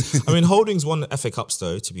Arsenal, to be fair. I mean, Holding's won the FA Cups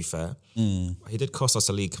though, to be fair. He did cost us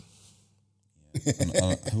a league.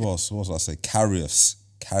 And who else? What was I say? Karius.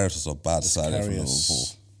 Karius was a bad signing for Liverpool.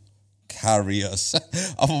 Karius.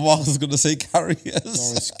 I thought Marcus was going to say Karius.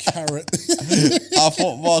 No, it's Carrot. I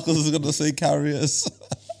thought Marcus was going to say Karius.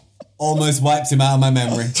 Almost wiped him out of my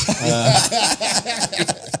memory.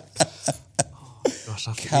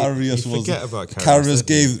 Karius was. Forget about Karius.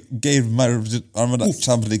 Karius gave my. I remember that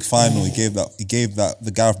Champions League final. He gave that the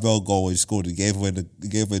Gareth Bale goal he scored. He gave away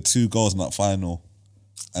 2 goals in that final,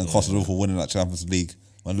 and cost Liverpool winning that Champions League.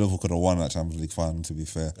 When Liverpool could have won that Champions League final, to be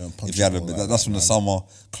fair. If he had that's when the summer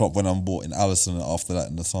Klopp went and bought in Alisson, and after that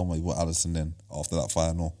in the summer he bought Alisson in after that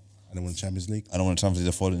final. And then won Champions League. And then won Champions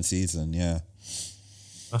League the following season. Yeah.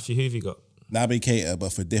 Matthew, who have you got? Naby Keita,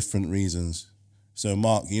 but for different reasons. So,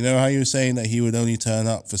 Mark, you know how you were saying that he would only turn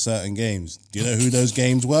up for certain games? Do you know who those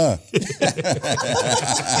games were? You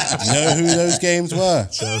know who those games were?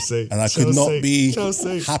 Chelsea. And I could not be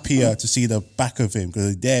happier to see the back of him,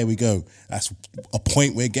 because there we go. That's a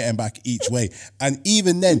point we're getting back each way. And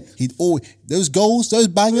even then, he'd always, those goals, those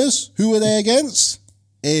bangers, who were they against?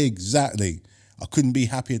 Exactly. I couldn't be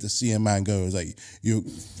happier to see a man go. It was like, you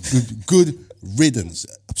good riddance.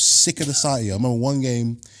 I'm sick of the sight of you. I remember one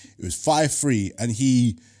game, it was 5-3, and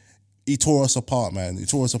he tore us apart, man. He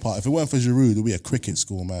tore us apart. If it weren't for Giroud, it would be a cricket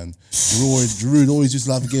score, man. Giroud always used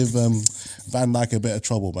to have to give Van Dijk a bit of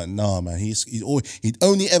trouble, but nah, man. He'd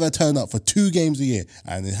only ever turn up for 2 games a year,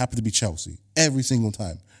 and it happened to be Chelsea every single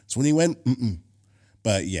time. So when he went,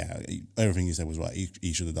 But yeah, everything he said was right.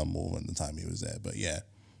 He should have done more than the time he was there. But yeah,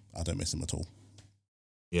 I don't miss him at all.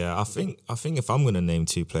 Yeah, I think if I'm going to name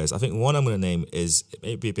 2 players, I think one I'm going to name is, it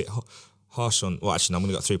may be a bit harsh on, well, actually, no, I'm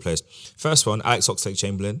going to got 3 players. First one, Alex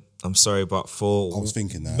Oxlade-Chamberlain. I'm sorry, but for I was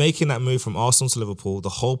thinking that. Making that move from Arsenal to Liverpool, the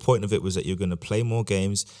whole point of it was that you're going to play more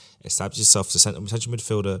games, establish yourself as a central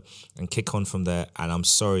midfielder, and kick on from there. And I'm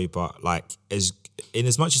sorry, but like, as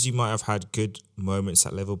much as you might have had good moments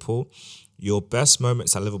at Liverpool, your best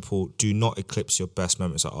moments at Liverpool do not eclipse your best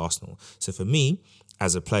moments at Arsenal. So for me,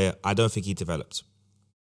 as a player, I don't think he developed.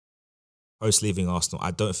 Post leaving Arsenal, I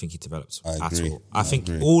don't think he developed at all. I think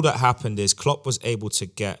all that happened is Klopp was able to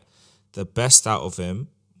get the best out of him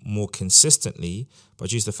more consistently, but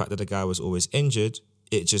due to the fact that the guy was always injured,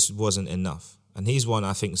 it just wasn't enough. And he's one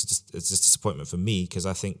I think it's a disappointment for me, because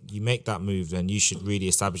I think you make that move, then you should really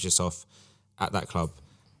establish yourself at that club.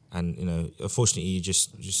 And, you know, unfortunately, you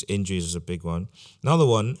just injuries was a big one. Another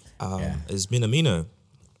one is Minamino.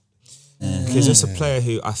 Because it's a player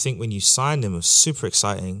who I think when you signed him was super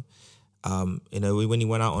exciting. You know, when he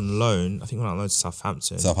went out on loan, I think he went out on loan to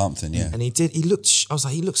Southampton. Southampton, yeah. And he looks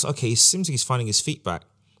okay. He seems like he's finding his feet back.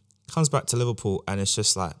 Comes back to Liverpool and it's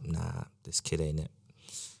just like, nah, this kid ain't it.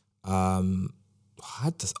 And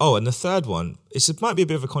the third one, it might be a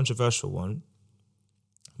bit of a controversial one.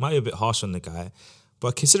 Might be a bit harsh on the guy.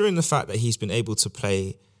 But considering the fact that he's been able to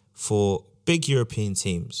play for big European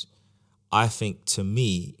teams, I think, to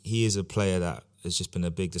me, he is a player that has just been a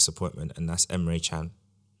big disappointment, and that's Emre Can.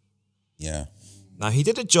 Yeah. Now, he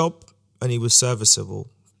did a job and he was serviceable,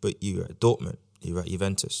 but you were at Dortmund, you were at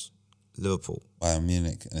Juventus, Liverpool. Bayern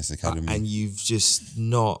Munich and its academy. And you've just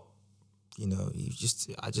not, you know,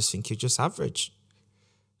 I just think you're just average.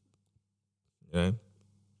 You know?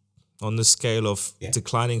 On the scale of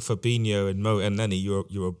declining Fabinho and Mo and Lenny, you're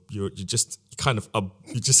just kind of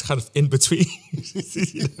in between.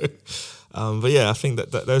 You know? But yeah, I think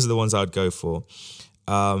that those are the ones I would go for.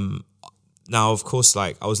 Now, of course,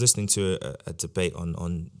 like I was listening to a debate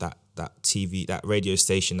on that TV, that radio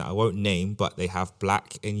station that I won't name, but they have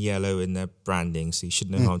black and yellow in their branding, so you should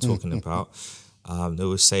know who I'm talking about. They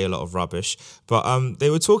will say a lot of rubbish, but they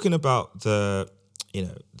were talking about the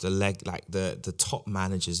top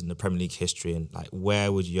managers in the Premier League history, and like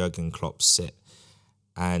where would Jurgen Klopp sit?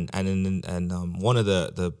 And one of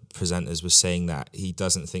the presenters was saying that he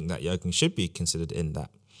doesn't think that Jurgen should be considered in that,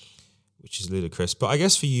 which is ludicrous. But I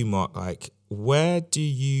guess for you, Mark, like where do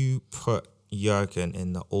you put Jurgen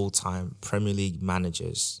in the all-time Premier League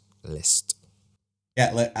managers list?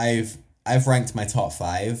 Yeah, like I've ranked my top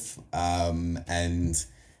 5, and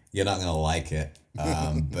you're not gonna like it.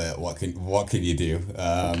 But what can you do?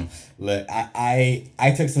 Look,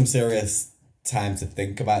 I took some serious time to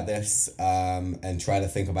think about this, and try to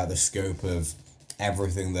think about the scope of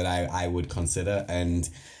everything that I would consider, and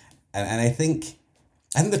I think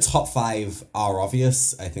the top 5 are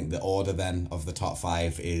obvious. I think the order then of the top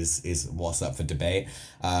 5 is what's up for debate.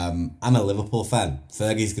 I'm a Liverpool fan.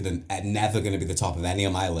 Fergie's never gonna be the top of any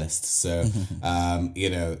of my lists. So, you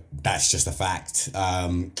know, that's just a fact.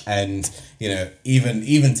 And you know,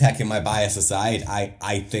 even taking my bias aside,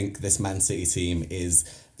 I think this Man City team is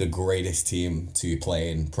the greatest team to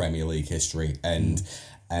play in Premier League history, and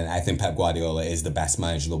I think Pep Guardiola is the best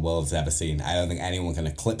manager the world has ever seen. I don't think anyone can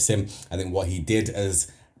eclipse him. I think what he did as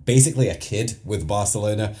basically a kid with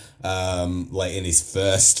Barcelona, like in his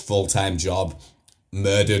first full-time job,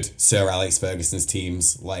 murdered Sir Alex Ferguson's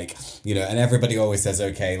teams. Like, you know, and everybody always says,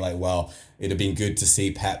 okay, like, well, it'd have been good to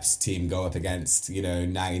see Pep's team go up against, you know,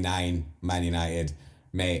 99 Man United.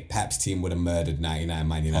 Mate, Pep's team would have murdered 99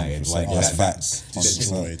 Man United. Like, that's facts.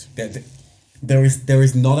 There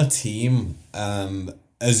is not a team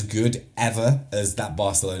as good ever as that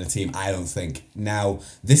Barcelona team, I don't think. Now,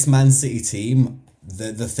 this Man City team,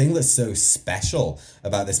 the thing that's so special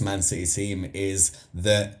about this Man City team is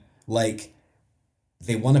that, like,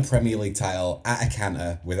 they won a Premier League title at a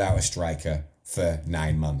canter without a striker for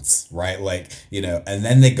 9 months, right? Like, you know, and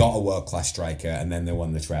then they got a world-class striker, and then they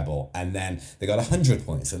won the treble, and then they got 100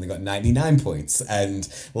 points, and they got 99 points, and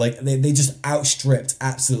like they just outstripped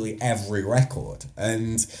absolutely every record.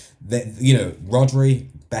 And they, you know, Rodri,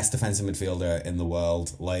 best defensive midfielder in the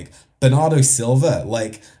world, like Bernardo Silva,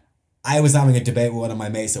 like I was having a debate with one of my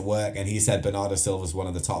mates at work, and he said Bernardo Silva is one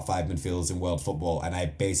of the top 5 midfielders in world football, and I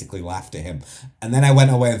basically laughed at him. And then I went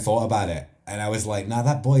away and thought about it, and I was like, nah,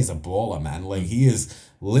 that boy's a baller, man. Like, he is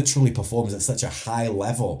literally performs at such a high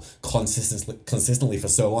level consistently for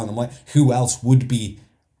so long. I'm like, who else would be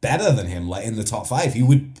better than him, like, in the top 5? He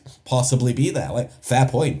would possibly be there. Like, fair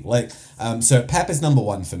point. Like, so Pep is number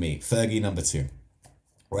 1 for me. Fergie number 2.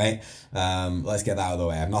 Right? Let's get that out of the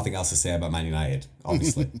way. I have nothing else to say about Man United,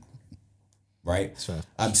 obviously. Right?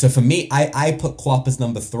 So for me, I put Klopp as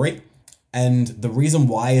number 3. And the reason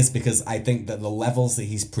why is because I think that the levels that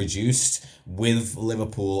he's produced with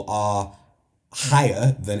Liverpool are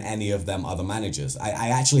higher than any of them other managers. I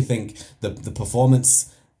actually think the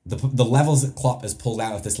the levels that Klopp has pulled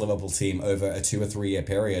out of this Liverpool team over a 2 or 3 year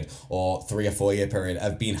period or 3 or 4 year period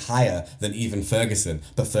have been higher than even Ferguson.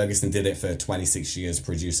 But Ferguson did it for 26 years,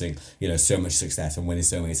 producing, so much success and winning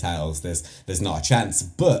so many titles. There's not a chance.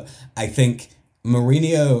 But I think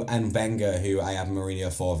Mourinho and Wenger, who I have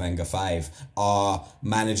Mourinho 4, Wenger 5, are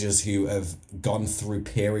managers who have gone through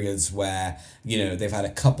periods where, they've had a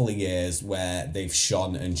couple of years where they've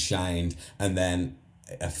shone and shined, and then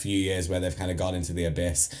a few years where they've kind of gone into the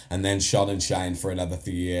abyss, and then shone and shined for another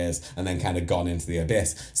few years, and then kind of gone into the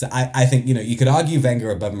abyss. So I think, you could argue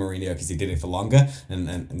Wenger above Mourinho because he did it for longer,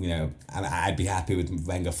 and I'd be happy with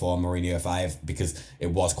Wenger 4, Mourinho 5, because it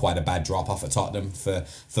was quite a bad drop-off at Tottenham for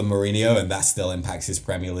Mourinho, and that still impacts his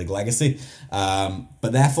Premier League legacy.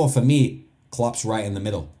 But therefore, for me, Klopp's right in the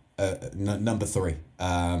middle, number 3.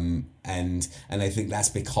 And I think that's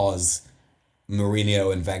because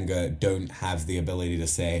Mourinho and Wenger don't have the ability to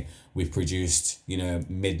say we've produced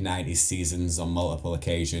mid-90s seasons on multiple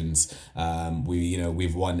occasions.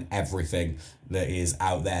 We've won everything that is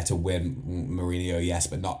out there to win. Mourinho, yes,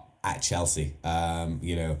 but not at Chelsea.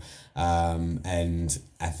 And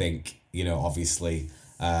I think obviously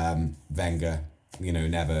Wenger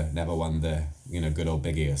never won the good old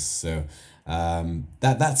big ears. So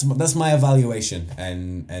that's my evaluation,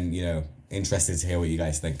 and interested to hear what you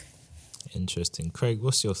guys think. Interesting. Craig,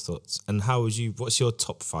 what's your thoughts? And what's your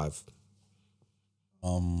top 5?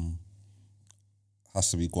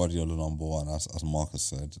 Has to be Guardiola number 1, as Marcus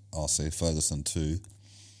said. I'll say Ferguson 2.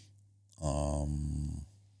 I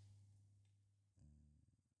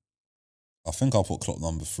think I'll put Klopp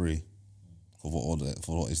number 3 for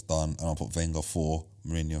what he's done, and I'll put Wenger 4,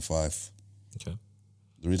 Mourinho 5. Okay.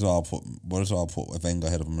 The reason I'll put Wenger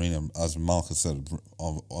ahead of Mourinho, as Marcus said,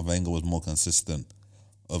 Wenger was more consistent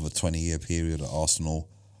over a 20-year period at Arsenal,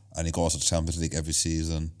 and he got us to the Champions League every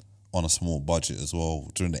season on a small budget as well.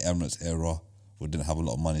 During the Emirates era, we didn't have a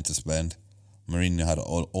lot of money to spend. Mourinho had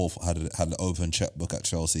an open checkbook at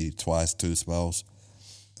Chelsea twice, 2 spells.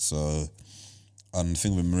 So, and the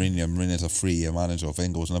thing with Mourinho's a 3-year manager.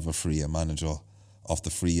 Wenger was never a 3-year manager. After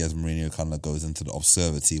 3 years, Mourinho kind of goes into the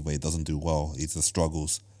absurdity where he doesn't do well. He just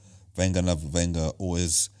struggles. Wenger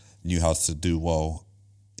always knew how to do well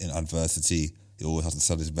in adversity. He always has to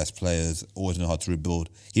sell his best players, always know how to rebuild.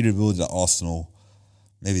 He rebuilt at Arsenal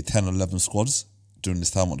maybe 10 or 11 squads during this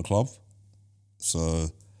time at the club. So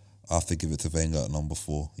I have to give it to Wenger at number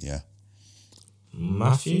 4, yeah.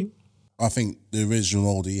 Matthew? I think the original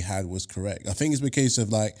order he had was correct. I think it's a case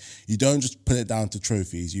of you don't just put it down to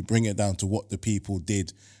trophies, you bring it down to what the people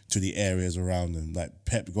did to the areas around them. Like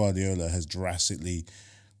Pep Guardiola has drastically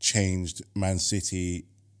changed Man City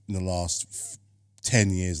in the last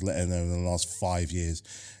 10 years, let alone in the last 5 years.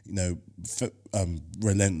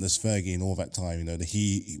 Relentless Fergie and all that time, that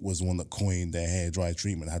he was the one that coined their hair dry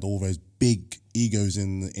treatment, had all those big egos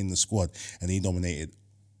in the squad, and he dominated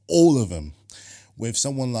all of them. With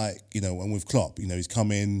someone and with Klopp, he's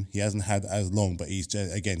come in, he hasn't had as long, but he's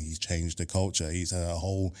changed the culture. He's had a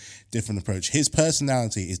whole different approach. His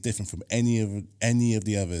personality is different from any of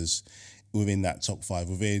the others within that top 5.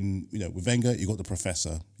 With Wenger, you've got the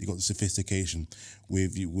professor, you've got the sophistication.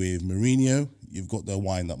 With Mourinho, you've got the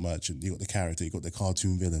wind-up merchant, you've got the character, you've got the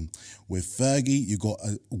cartoon villain. With Fergie, you've got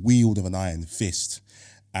a wield of an iron fist.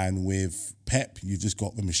 And with Pep, you've just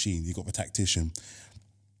got the machine, you've got the tactician.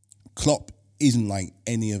 Klopp isn't like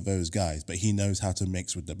any of those guys, but he knows how to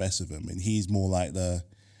mix with the best of them. And he's more like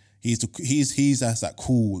he's that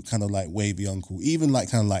cool, kind of wavy uncle, even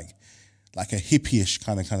like a hippie-ish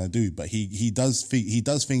kind of dude, but he does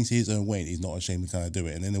things his own way, and he's not ashamed to kind of do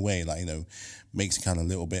it, and in a way, makes kind of a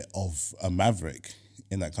little bit of a maverick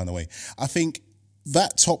in that kind of way. I think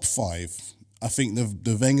that top 5, I think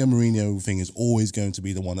the Wenger Mourinho thing is always going to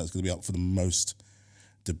be the one that's going to be up for the most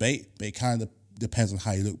debate, but it kind of depends on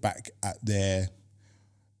how you look back at their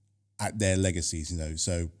legacies,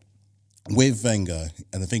 So with Wenger,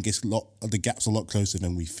 and I think the gap's a lot closer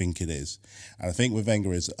than we think it is. And I think with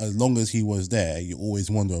Wenger is, as long as he was there, you always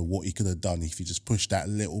wonder what he could have done if he just pushed that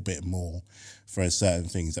little bit more for certain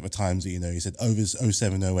things. At the times, he said over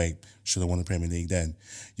 07, 08, should have won the Premier League then.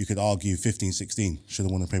 You could argue 15, 16, should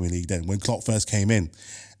have won the Premier League then. When Klopp first came in,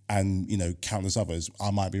 and, countless others, I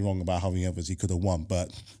might be wrong about how many others he could have won,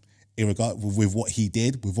 but with what he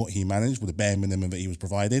did, with what he managed, with the bare minimum that he was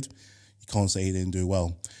provided, you can't say he didn't do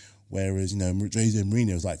well. Whereas, Jose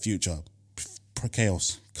Mourinho is like future,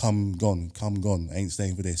 chaos, come gone, ain't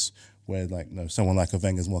staying for this. Where someone like a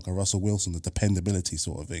Wenger's more like a Russell Wilson, the dependability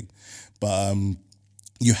sort of thing. But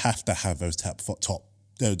you have to have those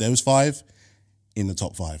those 5 in the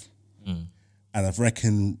top 5. And I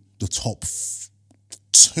reckon the top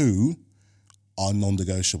 2 are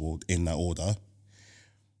non-negotiable in that order.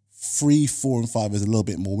 3, 4, and 5 is a little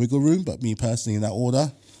bit more wiggle room, but me personally in that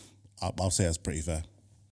order, I'll say that's pretty fair.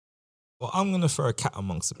 Well, I'm going to throw a cat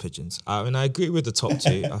amongst the pigeons. I mean, I agree with the top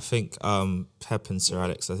two. I think Pep and Sir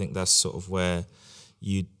Alex, I think that's sort of where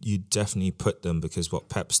you definitely put them, because what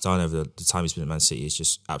Pep's done over the time he's been at Man City is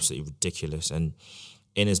just absolutely ridiculous. And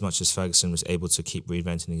in as much as Ferguson was able to keep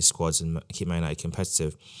reinventing his squads and keep Man United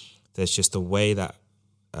competitive, there's just a way that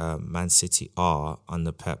Man City are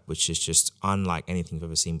under Pep, which is just unlike anything we've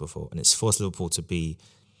ever seen before. And it's forced Liverpool to be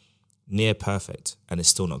near perfect, and it's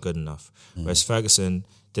still not good enough. Whereas Ferguson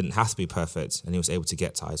didn't have to be perfect, and he was able to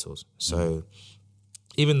get titles. So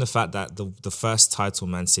even the fact that the first title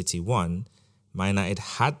Man City won, Man United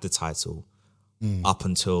had the title up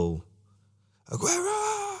until Aguero.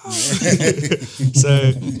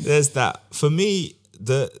 So there's that. For me,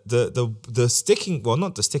 the sticking, well,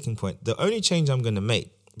 not the sticking point, the only change I'm going to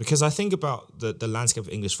make, because I think about the landscape of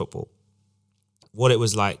English football, what it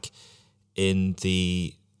was like in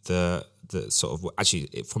the sort of,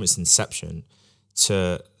 actually from its inception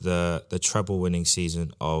to the treble winning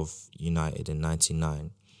season of United in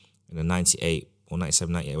 99 and the 98 or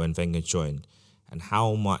 97, 98 when Wenger joined, and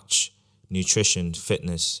how much nutrition,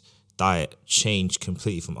 fitness, diet changed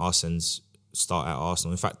completely from Arsene's start at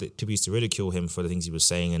Arsenal. In fact, people used to ridicule him for the things he was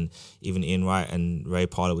saying, and even Ian Wright and Ray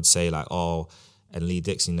Parlour would say like, oh, and Lee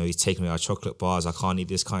Dixon, he's taking me our chocolate bars, I can't eat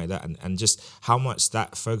this, can't eat that, and just how much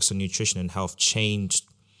that focus on nutrition and health changed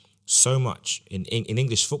so much in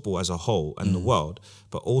English football as a whole and the world,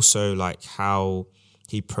 but also like how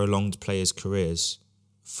he prolonged players' careers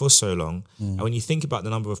for so long. And when you think about the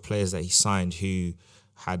number of players that he signed who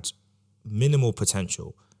had minimal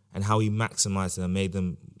potential and how he maximized them and made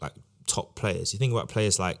them like top players. You think about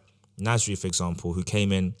players like Nasri, for example, who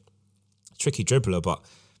came in, tricky dribbler, but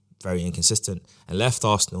very inconsistent, and left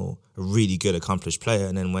Arsenal, a really good, accomplished player,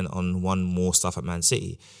 and then went on one more stuff at Man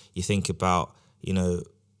City. You think about,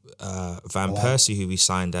 Van Persie, who we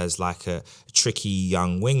signed as like a tricky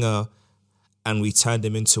young winger, and we turned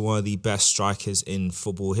him into one of the best strikers in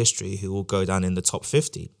football history, who will go down in the top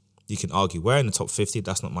 50. You can argue we're in the top 50.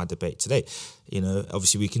 That's not my debate today.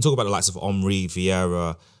 Obviously we can talk about the likes of Omri,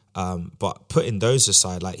 Vieira, but putting those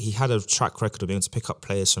aside, like he had a track record of being able to pick up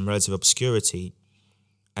players from relative obscurity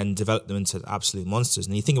and develop them into absolute monsters.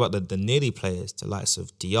 And you think about the nearly players, the likes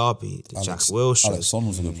of Diaby, Jack Wilshere. Alex Son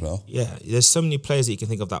was a good player. Yeah, there's so many players that you can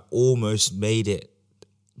think of that almost made it,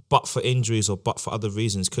 but for injuries or but for other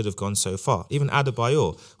reasons, could have gone so far. Even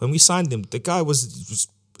Adebayor, when we signed him, the guy was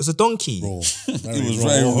a donkey. He was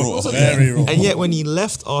very raw. Very raw. And yet when he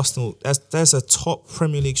left Arsenal, there's a top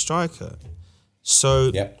Premier League striker.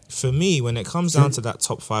 So for me, when it comes down to that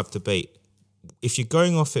top 5 debate, if you're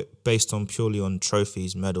going off it based on purely on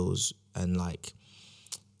trophies, medals, and like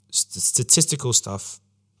statistical stuff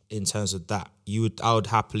in terms of that, I would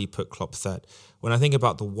happily put Klopp third. When I think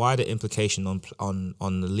about the wider implication on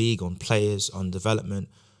the league, on players, on development,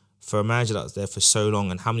 for a manager that was there for so long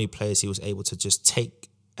and how many players he was able to just take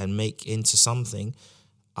and make into something,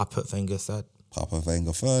 I put Wenger third. Papa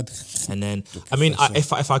Wenger third. And then, I mean,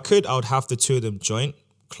 if I could, I would have the two of them joint,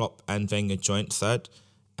 Klopp and Wenger joint third,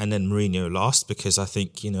 and then Mourinho last, because I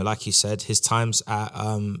think, like you said, his times at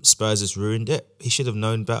Spurs has ruined it. He should have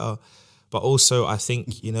known better. But also, I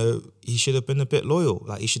think, he should have been a bit loyal.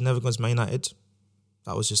 Like, he should never go to Man United.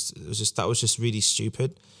 That was just really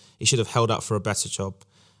stupid. He should have held out for a better job.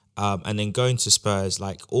 And then going to Spurs,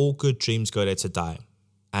 like, all good dreams go there to die.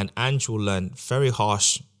 And Ange will learn very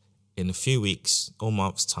harsh in a few weeks or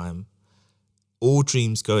months' time. All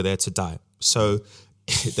dreams go there to die. So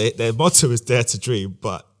their motto is dare to dream,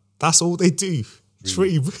 but that's all they do.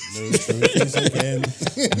 Dream. No trophies again.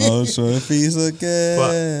 No trophies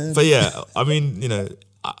again. But yeah, I mean,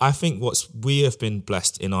 I think we have been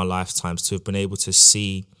blessed in our lifetimes to have been able to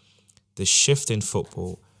see the shift in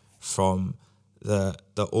football from the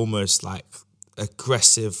almost like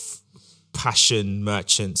aggressive passion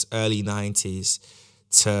merchants early 90s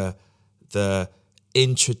to the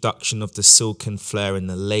introduction of the silken flare in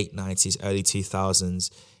the late 90s, early 2000s,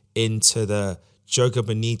 into the Joga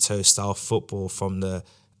Bonito style football from the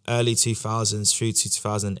early 2000s through to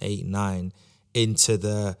 2008-9, into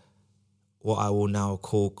the what I will now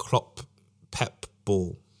call Klopp Pep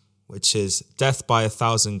ball, which is death by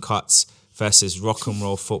 1,000 cuts versus rock and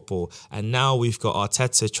roll football. And now we've got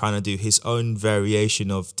Arteta trying to do his own variation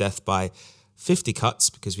of death by 50 cuts,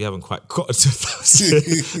 because we haven't quite got to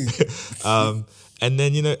 1,000. And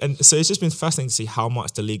then, and so it's just been fascinating to see how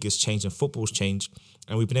much the league has changed and football's changed.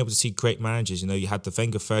 And we've been able to see great managers. You had the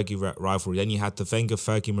Wenger-Fergie rivalry, then you had the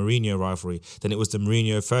Wenger-Fergie-Mourinho rivalry, then it was the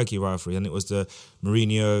Mourinho-Fergie rivalry, then it was the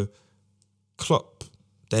Mourinho Klopp,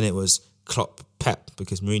 then it was Klopp Pep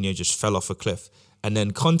because Mourinho just fell off a cliff. And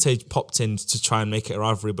then Conte popped in to try and make it a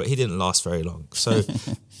rivalry, but he didn't last very long. So,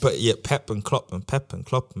 but yet Pep and Klopp and Pep and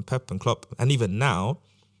Klopp and Pep and Klopp. And even now,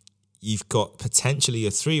 you've got potentially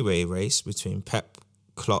a three-way race between Pep,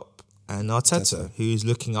 Klopp and Arteta, who's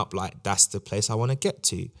looking up like, that's the place I want to get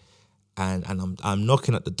to. And I'm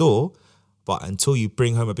knocking at the door, but until you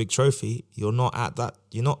bring home a big trophy, you're not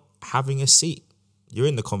having a seat. You're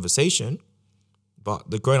in the conversation,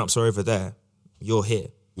 but the grown-ups are over there. You're here.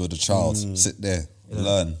 You're the child. Sit there,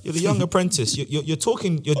 learn. You're the young apprentice. You're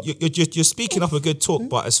talking. You're speaking up a good talk.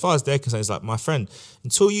 But as far as they're concerned, it's like, my friend,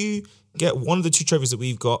 until you get one of the two trophies that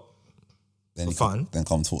we've got, Then then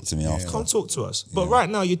come talk to me after. come talk to us. But right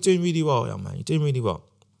now, you're doing really well, young man. You're doing really well.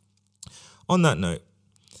 On that note,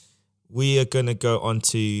 we are going to go on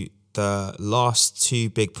to the last two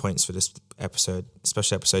big points for this episode,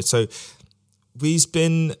 special episode. So there's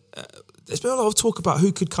been a lot of talk about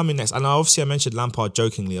who could come in next. And obviously I mentioned Lampard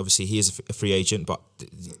jokingly. Obviously he is a free agent, but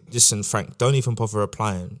listen, Frank, don't even bother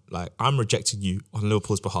replying. Like, I'm rejecting you on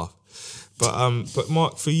Liverpool's behalf. But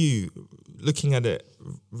Mark, for you, looking at it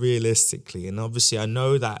realistically, and obviously I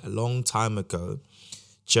know that a long time ago,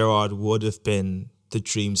 Gerrard would have been the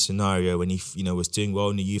dream scenario when he, was doing well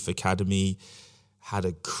in the youth academy, had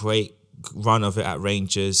a great run of it at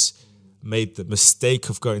Rangers, made the mistake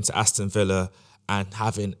of going to Aston Villa and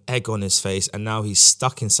having egg on his face, and now he's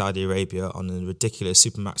stuck in Saudi Arabia on a ridiculous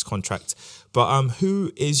Supermax contract. But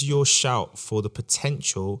who is your shout for the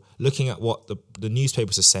potential, looking at what the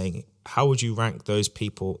newspapers are saying, how would you rank those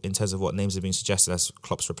people in terms of what names have been suggested as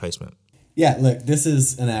Klopp's replacement? Yeah, look, this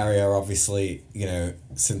is an area, obviously,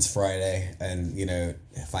 since Friday and,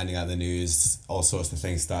 finding out the news, all sorts of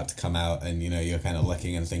things start to come out and, you're kind of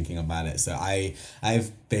looking and thinking about it. So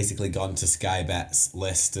I've basically gone to Sky Bet's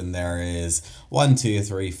list and there is 1, 2,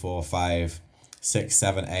 3, 4, 5, 6,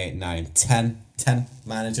 7, 8, 9, 10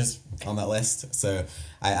 managers on that list. So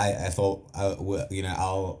I thought,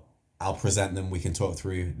 I'll present them. We can talk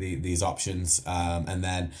through these options. And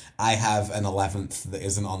then I have an 11th that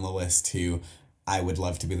isn't on the list who I would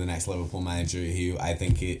love to be the next Liverpool manager, who I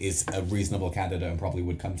think is a reasonable candidate and probably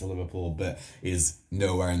would come to Liverpool, but is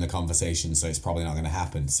nowhere in the conversation. So it's probably not going to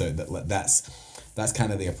happen. So that's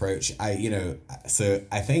kind of the approach. So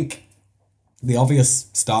I think the obvious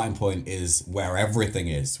starting point is where everything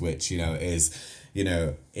is, which, is,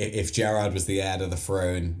 if Gerrard was the heir to the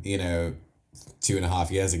throne, 2.5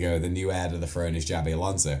 years ago, the new heir to the throne is Xabi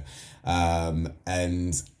Alonso. And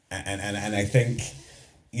I think,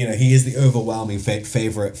 he is the overwhelming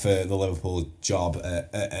favourite for the Liverpool job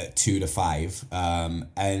at 2 to 5.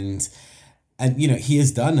 And he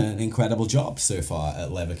has done an incredible job so far at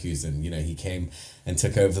Leverkusen. He came and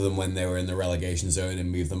took over them when they were in the relegation zone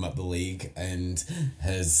and moved them up the league and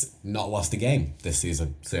has not lost a game this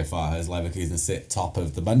season so far as Leverkusen sit top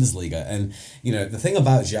of the Bundesliga. And, the thing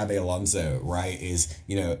about Xabi Alonso, right, is,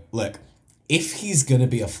 look, if he's going to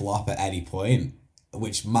be a flop at any point,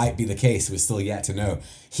 which might be the case, we're still yet to know,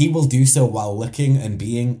 he will do so while looking and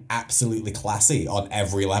being absolutely classy on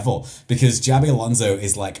every level, because Xabi Alonso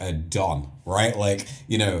is like a don, right? Like,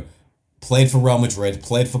 played for Real Madrid,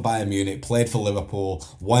 played for Bayern Munich, played for Liverpool,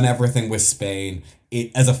 won everything with Spain.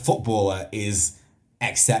 As a footballer is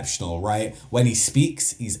exceptional, right? When he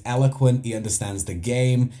speaks, he's eloquent, he understands the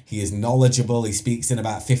game, he is knowledgeable, he speaks in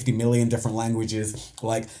about 50 million different languages.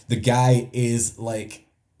 Like, the guy is like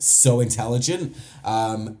so intelligent.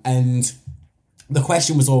 And the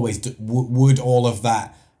question was always, would all of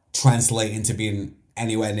that translate into being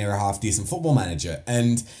anywhere near a half decent football manager?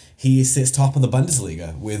 And he sits top of the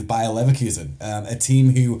Bundesliga with Bayer Leverkusen, a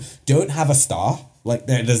team who don't have a star. Like,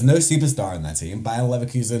 there's no superstar in that team. Bayer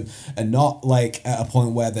Leverkusen are not like at a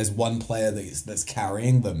point where there's one player that's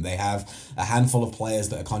carrying them. They have a handful of players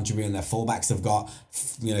that are contributing. Their fullbacks have got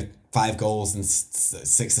 5 goals and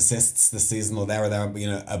 6 assists this season, or there,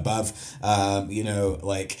 above.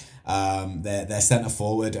 Their centre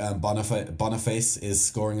forward, Boniface, is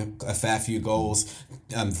scoring a fair few goals.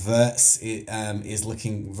 Wirtz is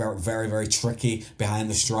looking very, very, very tricky behind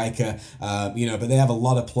the striker. But they have a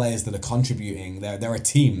lot of players that are contributing. They're a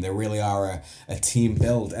team. They really are a team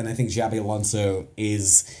build. And I think Xabi Alonso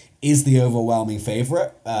is the overwhelming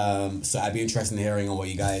favourite. So I'd be interested in hearing on what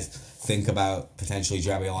you guys think about potentially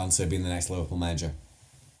Xabi Alonso being the next Liverpool manager.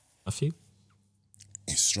 A few?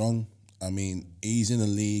 He's strong. I mean, he's in a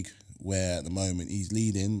league where at the moment he's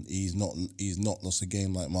leading. He's not lost a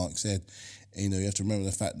game like Mark said. And, you have to remember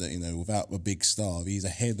the fact that, without a big star, he's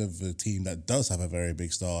ahead of a team that does have a very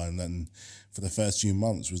big star, and then for the first few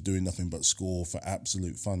months was doing nothing but score for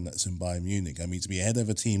absolute fun. That's in Bayern Munich. I mean, to be ahead of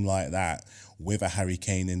a team like that with a Harry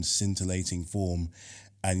Kane in scintillating form,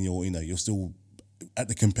 and you're still at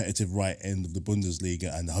the competitive right end of the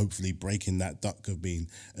Bundesliga, and hopefully breaking that duck of being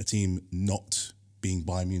a team not being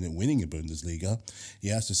Bayern Munich winning a Bundesliga, he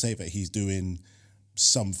has to say that he's doing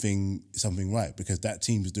something right, because that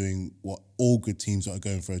team's doing what all good teams that are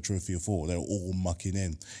going for a trophy are for. They're all mucking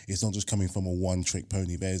in. It's not just coming from a one-trick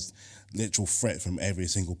pony. There's literal threat from every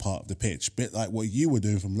single part of the pitch. Bit like what you were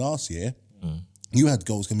doing from last year. You had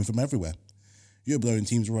goals coming from everywhere. You were blowing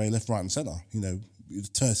teams away left, right and centre. The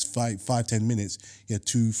first 5-10 minutes, you had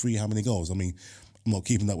 2-3, how many goals? I mean, I'm not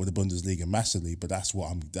keeping up with the Bundesliga massively, but that's what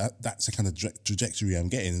that's the kind of trajectory I'm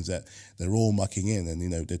getting, is that they're all mucking in,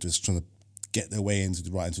 and they're just trying to get their way into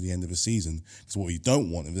the end of the season. Because what you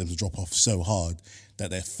don't want is them to drop off so hard that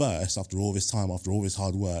they're first after all this time, after all this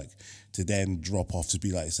hard work, to then drop off to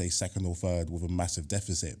be like, say, second or third with a massive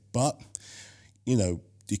deficit. But you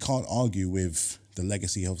can't argue with the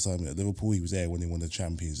legacy of Simon at Liverpool. He was there when they won the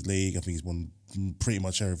Champions League. I think he's won pretty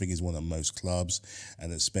much everything. He's won at most clubs.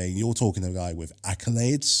 And at Spain, you're talking a guy with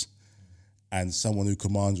accolades and someone who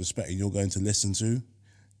commands respect and you're going to listen to.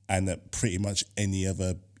 And that pretty much any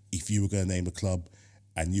other, if you were going to name a club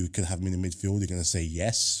and you could have him in the midfield, you're going to say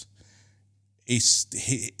yes.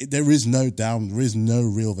 There is no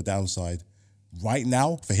real of a downside right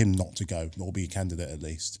now for him not to go, nor be a candidate at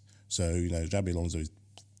least. So, Xabi Alonso is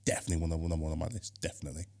definitely one on my list,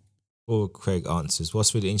 definitely. Well, Craig answers,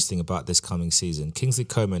 what's really interesting about this coming season? Kingsley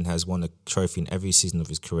Coman has won a trophy in every season of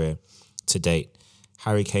his career to date.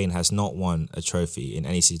 Harry Kane has not won a trophy in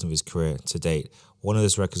any season of his career to date. One of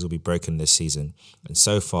those records will be broken this season. And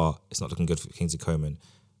so far, it's not looking good for Kingsley Coman.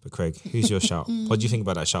 But Craig, who's your shout? What do you think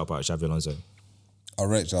about that shout about Xabi Alonso? I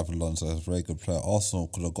rate Xabi Alonso as a very good player. Arsenal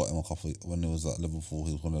could have got him when he was at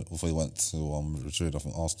Liverpool. Before he went to Madrid. I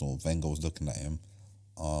think Arsenal, Wenger was looking at him.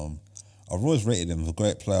 I've always rated him as a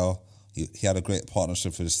great player. He had a great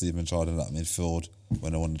partnership with Steven Gerrard at midfield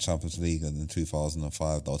when they won the Champions League, and in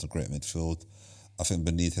 2005 that was a great midfield. I think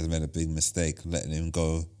Benitez made a big mistake letting him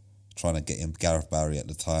go, trying to get him Gareth Barry at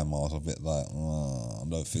the time. I was a bit like, I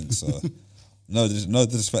don't think so. No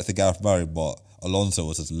disrespect to Gareth Barry, but Alonso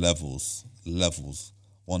was just levels.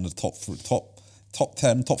 One of the top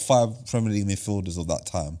 10, top 5 Premier League midfielders of that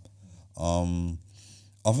time.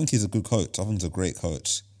 I think he's a good coach. I think he's a great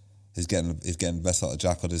coach. He's getting best out of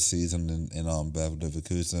Xhaka this season in Bayer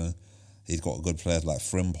Leverkusen. He's got good players like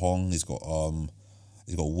Frimpong. He's got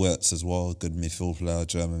Wirtz as well, good midfield player,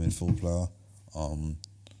 German midfield player.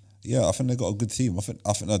 I think they got a good team. I think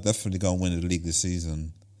they're definitely going to win the league this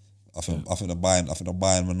season. I think the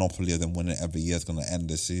Bayern monopoly of them winning every year is going to end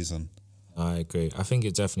this season. I agree. I think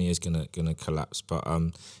it definitely is gonna collapse. But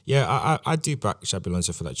I do back Xabi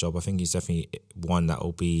Alonso for that job. I think he's definitely one that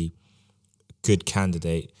will be a good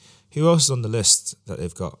candidate. Who else is on the list that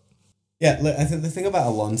they've got? Yeah, look, I think the thing about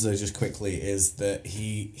Alonso, just quickly, is that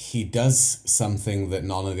he does something that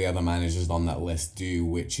none of the other managers on that list do,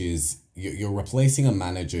 which is you're replacing a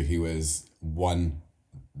manager who has won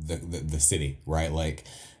the city, right? Like,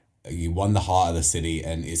 you won the heart of the city,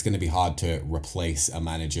 and it's going to be hard to replace a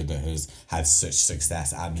manager that has had such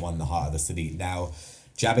success and won the heart of the city. Now,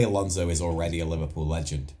 Xabi Alonso is already a Liverpool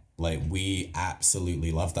legend. Like, we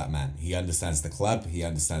absolutely love that man. He understands the club. He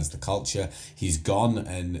understands the culture. He's gone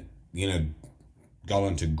and, gone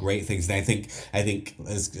on to great things. And I think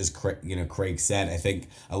as Craig said, I think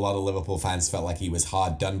a lot of Liverpool fans felt like he was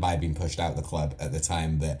hard done by being pushed out of the club at the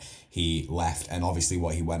time that he left. And obviously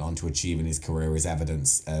what he went on to achieve in his career is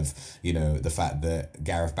evidence of, the fact that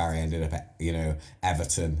Gareth Barry ended up at,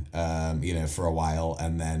 Everton, for a while.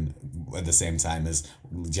 And then at the same time as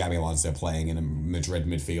Xabi Alonso playing in a Madrid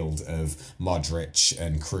midfield of Modric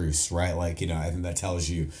and Kroos, right? Like, I think that tells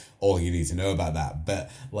you all you need to know about that.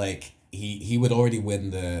 But like, he would already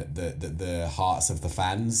win the hearts of the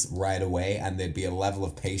fans right away, and there'd be a level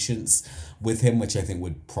of patience with him, which I think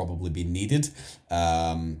would probably be needed.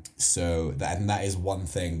 So that is one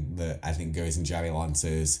thing that I think goes in Xabi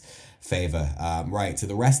Alonso's favour. Right, to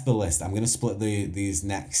the rest of the list, I'm going to split these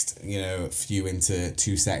next few into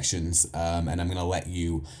two sections, and I'm going to let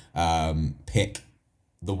you pick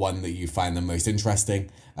the one that you find the most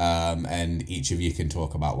interesting, and each of you can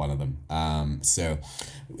talk about one of them. So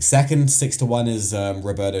second, 6-1 is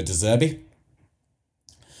Roberto De Zerbi.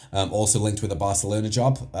 Also linked with a Barcelona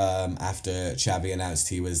job after Xavi announced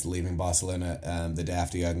he was leaving Barcelona the day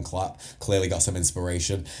after Jurgen Klopp. Clearly got some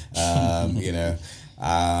inspiration,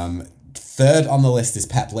 Third on the list is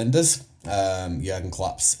Pep Linders, Jurgen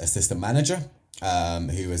Klopp's assistant manager,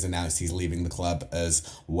 who has announced he's leaving the club as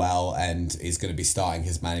well and is going to be starting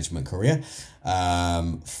his management career.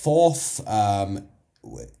 Fourth,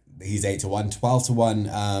 he's 8-1,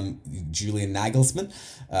 12-1. Julian Nagelsmann,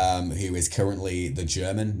 who is currently the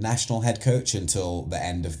German national head coach until the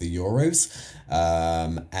end of the Euros.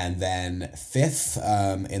 And then fifth,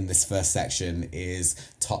 in this first section, is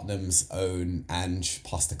Tottenham's own Ange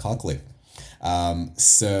Postecoglou. I'll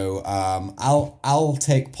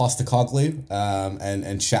take Postecoglou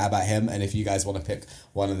and chat about him, and if you guys want to pick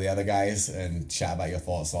one of the other guys and chat about your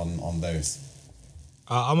thoughts on those.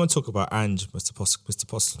 I'm gonna talk about Ange,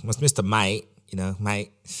 Mr. Mate. You know,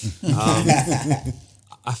 mate.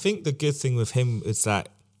 I think the good thing with him is that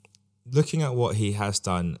looking at what he has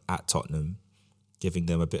done at Tottenham, giving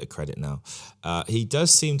them a bit of credit now, he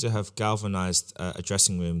does seem to have galvanised a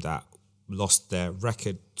dressing room that lost their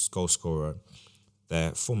record goal scorer,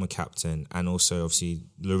 their former captain, and also obviously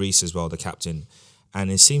Lloris as well, the captain,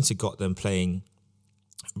 and it seemed to got them playing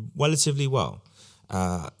relatively well.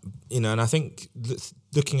 And I think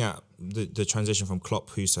looking at the transition from Klopp,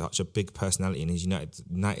 who's such a big personality and he's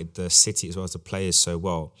united the city as well as the players so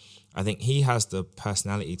well, I think he has the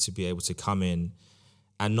personality to be able to come in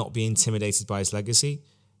and not be intimidated by his legacy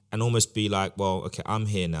and almost be like, well, okay, I'm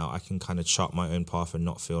here now. I can kind of chart my own path and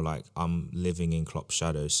not feel like I'm living in Klopp's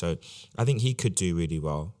shadows. So I think he could do really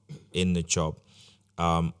well in the job.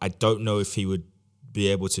 I don't know if he would be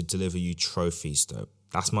able to deliver you trophies though.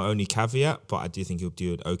 That's my only caveat, but I do think he'll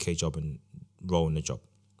do an okay job and role in the job.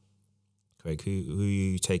 Craig, who are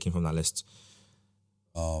you taking from that list?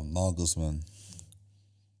 Nagelsmann.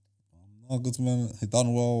 Nagelsmann, he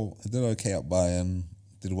done well. He did okay at Bayern.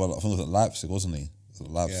 Did well. I think it was at Leipzig, wasn't he? It was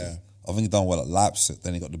at Leipzig. Yeah. I think he done well at Leipzig.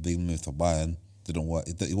 Then he got the big move to Bayern. Didn't work.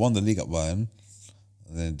 He won the league at Bayern,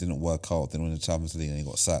 and then it didn't work out. Didn't win the Champions League, and he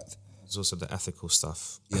got sacked. There's also the ethical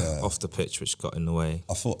stuff Yeah. off the pitch which got in the way.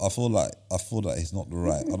 I feel like he's not the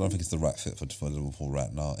right. I don't think he's the right fit for Liverpool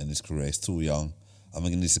right now in his career. He's too young. I think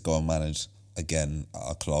he needs to go and manage again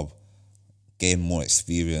at a club, gain more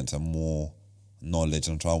experience and more knowledge,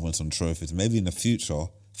 and try and win some trophies. Maybe in the future,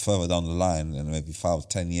 further down the line, in maybe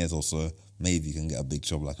 5-10 years or so, maybe you can get a big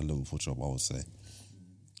job like a Liverpool job, I would say.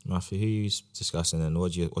 Matthew, who are you discussing and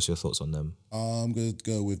what's your thoughts on them? I'm going to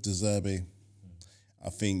go with De Zerbi. I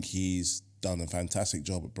think he's done a fantastic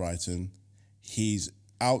job at Brighton. He's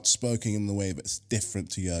outspoken in the way that's different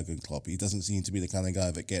to Jurgen Klopp. He doesn't seem to be the kind of guy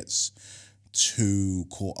that gets too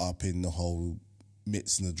caught up in the whole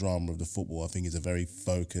midst and the drama of the football. I think he's a very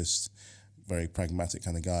focused, very pragmatic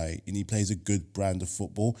kind of guy, and he plays a good brand of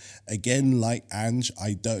football. Again, like Ange,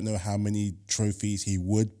 I don't know how many trophies he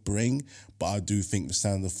would bring, but I do think the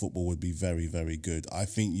standard of football would be very, very good. I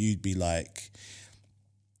think you'd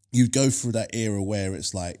go through that era where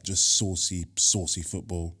it's like just saucy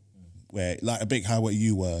football, where like a bit how what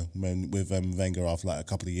you were when with Wenger after like a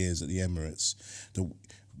couple of years at the Emirates,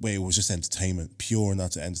 where it was just entertainment, pure and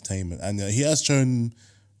utter entertainment, and he has shown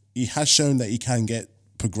that he can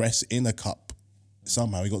progress in a cup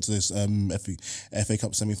somehow. He got to this FA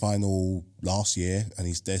Cup semi-final last year,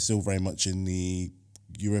 and they're still very much in the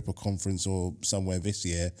Europa Conference or somewhere this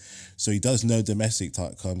year. So he does know domestic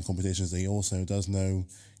type competitions, and he also does know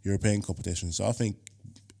European competitions. So I think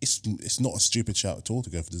it's not a stupid shout at all to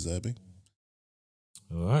go for De Zerbi.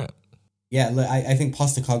 All right. Yeah, look, I think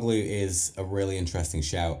Postecoglou is a really interesting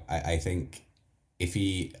shout. I think if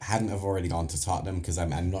he hadn't have already gone to Tottenham, because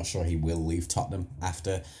I'm not sure he will leave Tottenham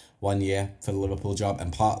after 1 year for the Liverpool job,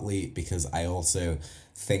 and partly because I also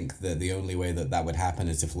think that the only way that would happen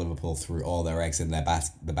is if Liverpool threw all their eggs in the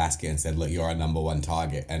basket and said, look, you're our number one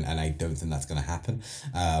target, and I don't think that's going to happen.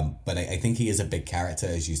 But I think he is a big character,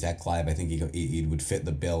 as you said, Clive. I think he would fit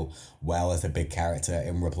the bill well as a big character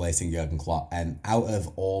in replacing Jurgen Klopp. And out of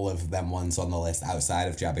all of them ones on the list, outside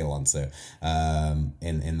of Xabi Alonso,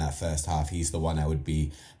 in that first half, he's the one I would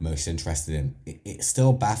be most interested in. It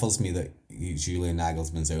still baffles me that Julian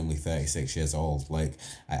Nagelsmann's only 36 years old. Like,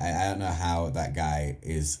 I don't know how that guy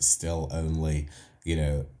is still only,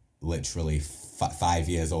 literally 5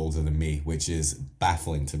 years older than me, which is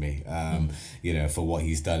baffling to me, for what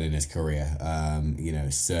he's done in his career.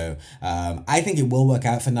 So I think it will work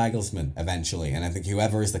out for Nagelsmann eventually. And I think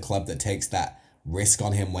whoever is the club that takes that risk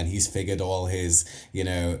on him when he's figured all his,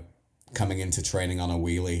 coming into training on a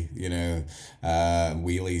wheelie,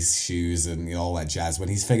 wheelies, shoes, and all that jazz. When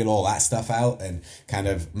he's figured all that stuff out and kind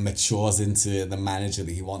of matures into the manager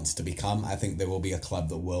that he wants to become, I think there will be a club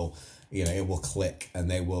that will, it will click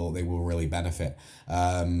and they will really benefit.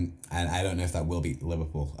 And I don't know if that will be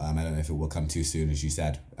Liverpool. I don't know if it will come too soon, as you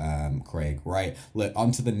said, Craig. Right. Look,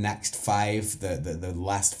 on to the next 5, the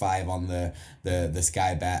last 5 on the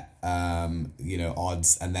Sky Bet,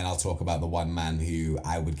 odds, and then I'll talk about the one man who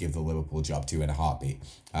I would give the Liverpool job to in a heartbeat.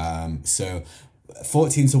 So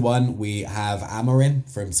 14-1, we have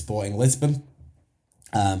Amorim from Sporting Lisbon.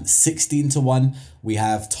 16-1, we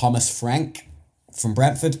have Thomas Frank from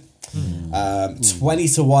Brentford.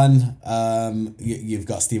 20-1, you've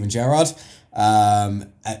got Steven Gerrard.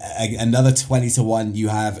 Another 20-1, you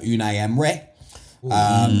have Unai Emery.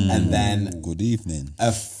 And then good evening.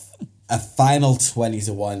 A final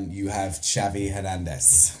 20-1, you have Xavi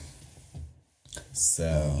Hernandez.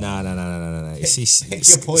 So No. You see, pick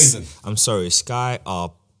your poison. I'm sorry, Sky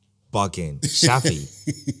are bugging. Xavi.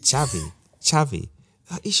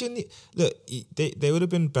 He shouldn't. Look, they would have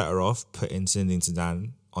been better off putting Zinedine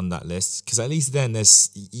Zidane on that list, because at least then there's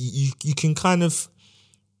you can kind of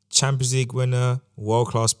Champions League winner, world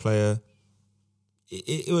class player.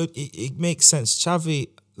 It makes sense. Xavi,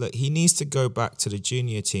 look, he needs to go back to the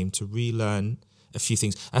junior team to relearn a few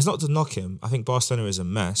things. That's not to knock him. I think Barcelona is a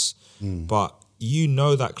mess, but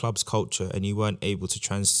that club's culture, and you weren't able to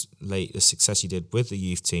translate the success you did with the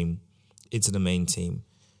youth team into the main team.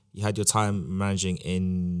 You had your time managing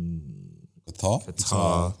in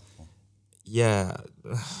Qatar. Yeah.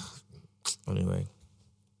 Anyway.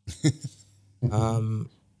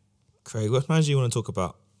 Craig, what manager do you want to talk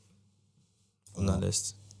about on that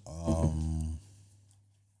list?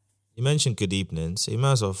 You mentioned good evening, so you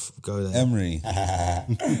might as well go there. Emery. I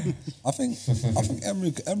think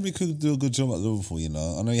Emery could do a good job at Liverpool, I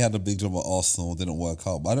know he had a big job at Arsenal, didn't work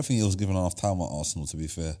out, but I don't think he was given enough time at Arsenal, to be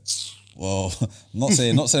fair. Well, not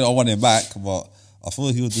saying I want him back, but I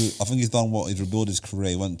think he's done what, he's rebuilt his career.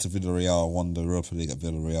 He went to Villarreal, won the Europa League at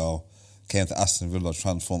Villarreal, came to Aston Villa,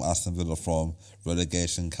 transformed Aston Villa from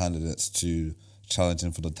relegation candidates to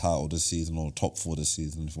challenging for the title this season, or top 4 this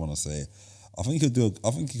season, if you want to say. I think he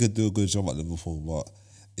could do a good job at Liverpool, but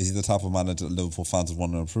is he the type of manager that Liverpool fans would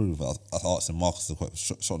want to improve? I asked him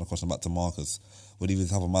shot the question back to Marcus. Would he be the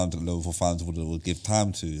type of manager that Liverpool fans would give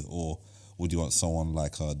time to, or would you want someone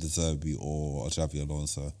like a De Zerbi or a Xavi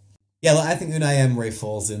Alonso? Yeah, I think Unai Emery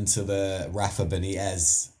falls into the Rafa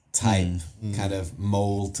Benitez type kind of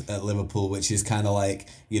mold at Liverpool, which is kind of like,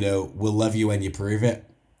 we'll love you when you prove it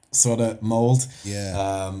sort of mold.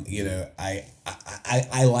 Yeah. I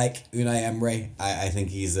like Unai Emery. I think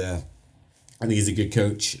he's a good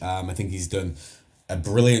coach. I think he's done a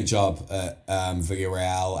brilliant job at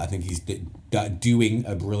Villarreal. I think he's doing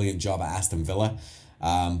a brilliant job at Aston Villa.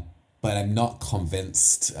 But I'm not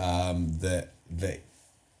convinced that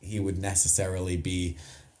he would necessarily be,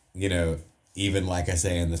 even like I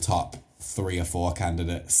say, in the top 3 or 4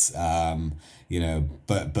 candidates. But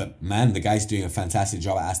man, the guy's doing a fantastic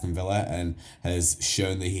job at Aston Villa and has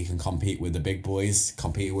shown that he can compete with the big boys,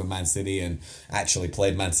 competed with Man City and actually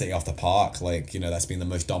played Man City off the park. That's been the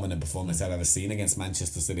most dominant performance I've ever seen against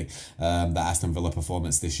Manchester City, the Aston Villa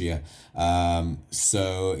performance this year.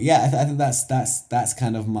 So yeah, I think that's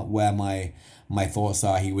kind of where my thoughts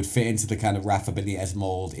are. He would fit into the kind of Rafa Benitez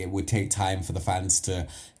mold. It would take time for the fans to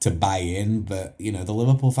buy in, but the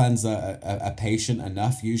Liverpool fans are patient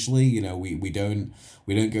enough usually. We don't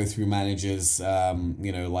go through managers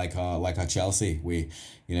like our Chelsea. We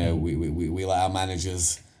let our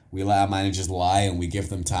managers lie, and we give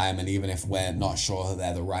them time, and even if we're not sure that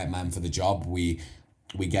they're the right man for the job, we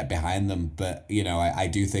get behind them. But I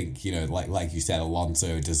do think like you said,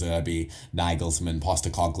 Alonso, De Zerbi, Nagelsmann,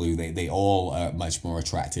 Postecoglou, they all are much more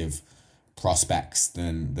attractive prospects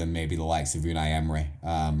than maybe the likes of Unai Emery.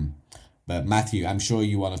 But Matthew, I'm sure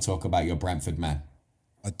you want to talk about your Brentford man.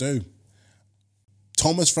 I do.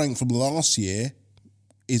 Thomas Frank from last year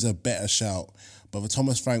is a better shout, but for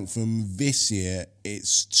Thomas Frank from this year,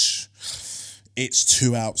 it's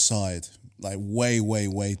too outside. Like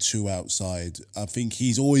way too outside. I think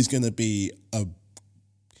he's always going to be a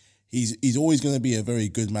very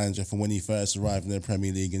good manager from when he first arrived in the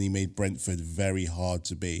Premier League, and he made Brentford very hard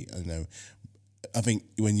to beat. I think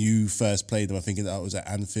when you first played them, I think that was at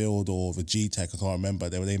Anfield or the G-Tech, I can't remember.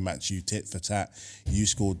 They match you tit for tat. You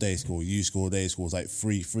scored, they scored. You scored, they scored. It was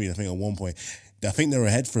like 3-3. I think at one point, I think they were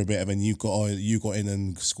ahead for a bit, and then you got in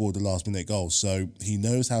and scored the last minute goal. So he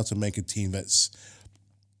knows how to make a team that's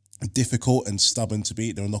difficult and stubborn to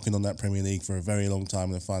beat. They were knocking on that Premier League for a very long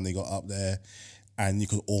time and finally got up there. and you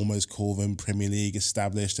could almost call them Premier League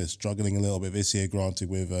established. They're struggling a little bit this year, granted,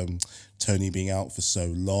 with Tony being out for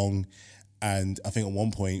so long. And I think at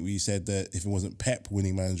one point we said that if it wasn't Pep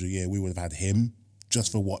winning manager of the year, we would have had him,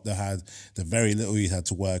 just for what they had, the very little he had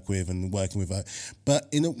to work with and working with her.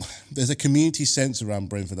 But there's a community sense around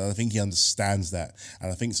Brentford, and I think he understands that.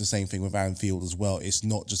 And I think it's the same thing with Anfield as well. It's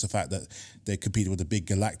not just the fact that they're competing with the big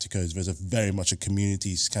Galacticos. There's very much a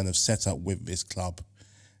community kind of set up with this club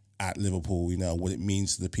at Liverpool, what it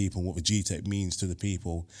means to the people, what the G-Tech means to the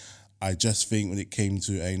people. I just think when it came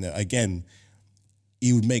to, again,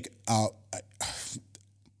 he would make out...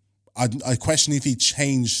 I question if he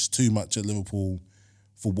changed too much at Liverpool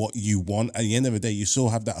for what you want. At the end of the day, you still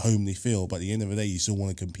have that homely feel, but at the end of the day, you still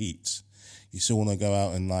want to compete. You still want to go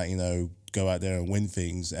out and go out there and win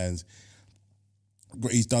things. And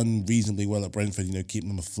he's done reasonably well at Brentford, keeping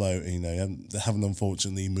them afloat. They haven't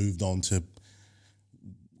unfortunately moved on to,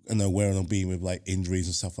 where they'll be with like injuries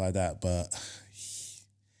and stuff like that. But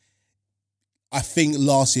I think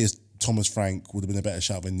last year's Thomas Frank would have been a better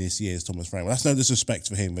shout than this year's Thomas Frank. Well, that's no disrespect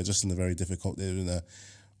for him. They're just in a very difficult, they're in a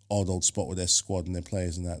odd spot with their squad and their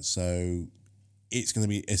players and that. So it's going to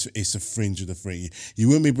be, it's a fringe of the fringe. You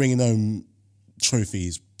wouldn't be bringing home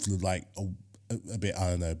trophies for like a bit, I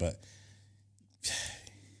don't know, but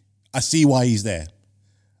I see why he's there.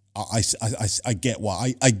 I get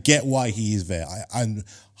why. I get why he is there. I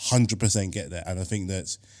 100% get that. And I think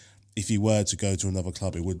that if he were to go to another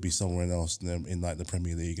club, it would be somewhere else in like the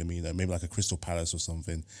Premier League. I mean, maybe like a Crystal Palace or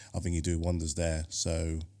something. I think he'd do wonders there.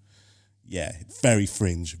 So, yeah, very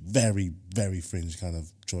fringe, very, very fringe kind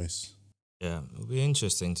of choice. Yeah, it'll be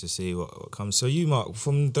interesting to see what comes. So you, Mark,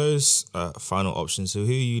 from those final options, so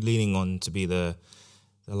who are you leaning on to be the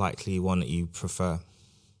likely one that you prefer?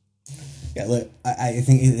 Yeah, look, I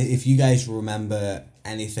think if you guys remember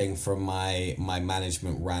anything from my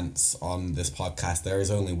management rants on this podcast, there is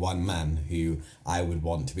only one man who I would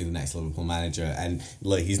want to be the next Liverpool manager. And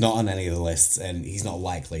look, he's not on any of the lists and he's not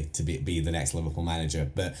likely to be the next Liverpool manager.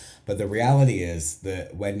 But the reality is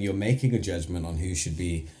that when you're making a judgment on who should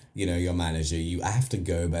be your manager, you have to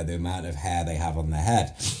go by the amount of hair they have on their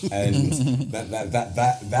head. And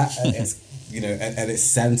that is, at its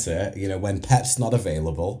center, when Pep's not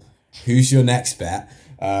available, who's your next bet?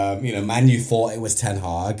 Man, you thought it was Ten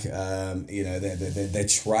Hag. They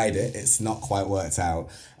tried it. It's not quite worked out.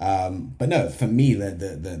 But no, for me,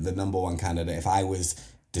 the number one candidate, if I was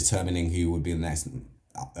determining who would be the next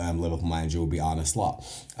Liverpool manager, would be Arne Slot.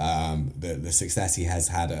 The success he has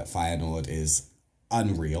had at Feyenoord is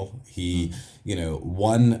unreal. He,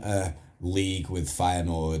 won a league with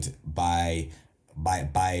Feyenoord by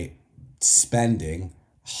spending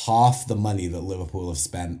half the money that Liverpool have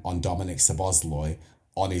spent on Dominic Szoboszlai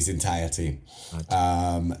on his entire team,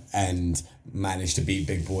 and managed to beat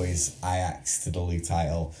big boys Ajax to the league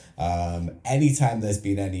title. Anytime there's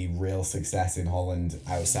been any real success in Holland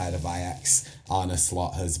outside of Ajax, Arne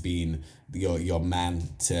Slot has been your man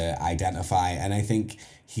to identify, and I think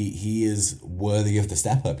he is worthy of the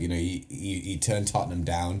step up. He turned Tottenham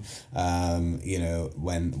down. When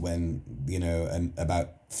and about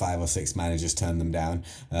 5 or 6 managers turned them down,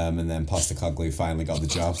 and then Postecoglou finally got the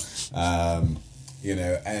job.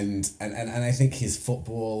 And I think his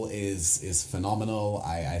football is phenomenal.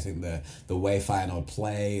 I think the way Feyenoord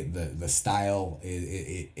play, the style,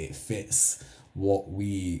 it fits what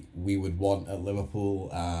we would want at Liverpool.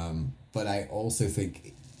 But I also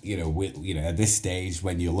think, at this stage,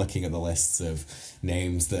 when you're looking at the lists of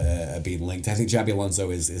names that are being linked, I think Xabi Alonso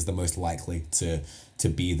is the most likely to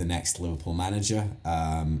be the next Liverpool manager.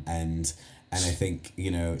 And I think,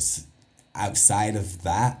 outside of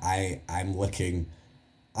that, I'm looking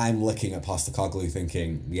at Postecoglou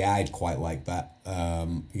thinking, yeah, I'd quite like that.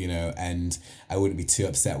 And I wouldn't be too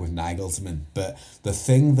upset with Nagelsmann. But the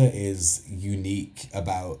thing that is unique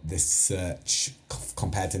about this search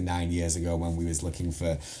compared to 9 years ago when we was looking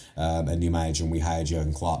for a new manager and we hired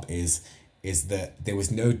Jurgen Klopp is that there was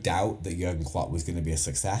no doubt that Jurgen Klopp was going to be a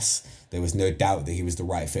success. There was no doubt that he was the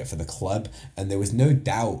right fit for the club. And there was no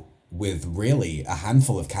doubt with really a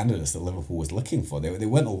handful of candidates that Liverpool was looking for. There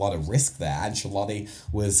weren't a lot of risk there. Ancelotti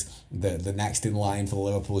was the next in line for the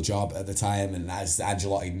Liverpool job at the time, and as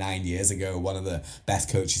Ancelotti 9 years ago, one of the best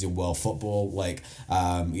coaches in world football,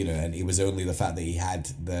 and it was only the fact that he had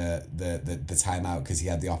the time out because he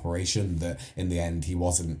had the operation that in the end he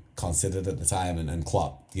wasn't considered at the time, and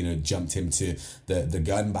Klopp, jumped him to the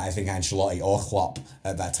gun. But I think Ancelotti or Klopp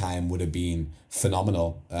at that time would have been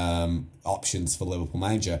phenomenal options for Liverpool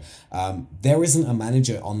manager. There isn't a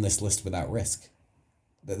manager on this list without risk.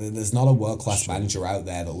 There's not a world-class manager out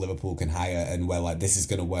there that Liverpool can hire and we're like, this is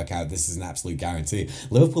going to work out, this is an absolute guarantee.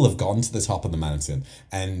 Liverpool have gone to the top of the mountain,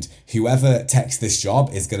 and whoever takes this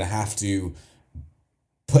job is going to have to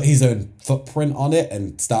put his own footprint on it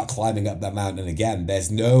and start climbing up that mountain again. There's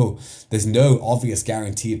no obvious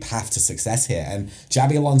guaranteed path to success here. And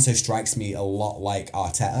Xabi Alonso strikes me a lot like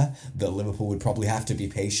Arteta, that Liverpool would probably have to be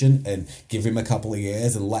patient and give him a couple of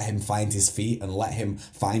years and let him find his feet and let him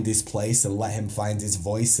find his place and let him find his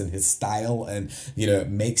voice and his style and,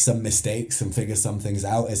 make some mistakes and figure some things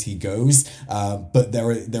out as he goes. But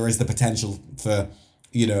there is the potential for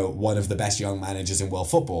one of the best young managers in world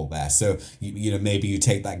football there. So, maybe you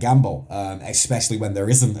take that gamble, especially when there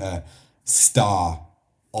isn't a star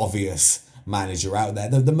obvious manager out there.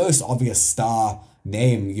 The most obvious star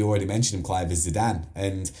name, you already mentioned him, Clive, is Zidane.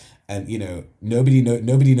 And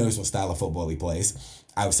nobody knows what style of football he plays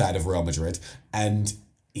outside of Real Madrid. And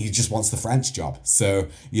he just wants the French job. So,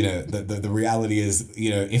 the reality is,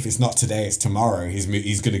 if it's not today, it's tomorrow.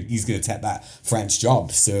 He's gonna take that French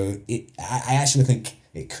job. So I actually think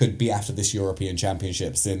it could be after this European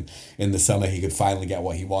Championships in the summer he could finally get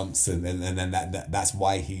what he wants, and then that's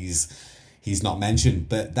why he's not mentioned.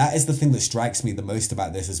 But that is the thing that strikes me the most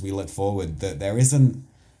about this as we look forward, that there isn't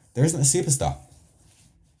a superstar.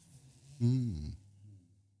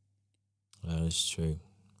 That is true.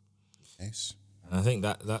 Yes. And I think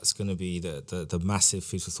that's going to be the massive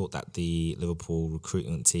food for thought that the Liverpool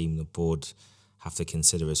recruitment team, the board, have to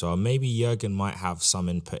consider as well. Maybe Jurgen might have some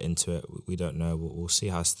input into it. We don't know. We'll see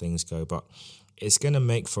how things go. But it's going to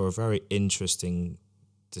make for a very interesting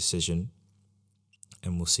decision.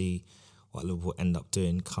 And we'll see what Liverpool end up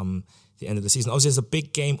doing come the end of the season. Obviously, there's a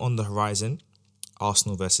big game on the horizon.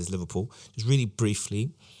 Arsenal versus Liverpool. Just really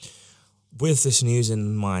briefly, with this news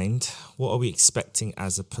in mind, what are we expecting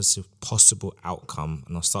as a possible outcome?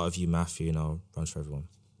 And I'll start with you, Matthew, and I'll run through everyone.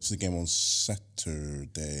 It's the game on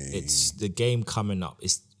Saturday. It's the game coming up.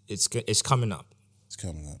 It's coming up. It's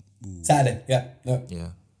coming up. Ooh. Saturday, yeah. No. Yeah.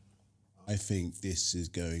 I think this is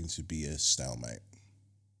going to be a stalemate.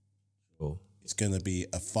 Cool. It's going to be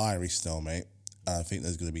a fiery stalemate. I think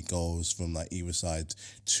there's going to be goals from either side,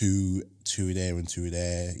 two there and two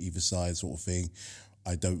there, either side sort of thing.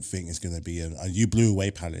 I don't think it's going to be you blew away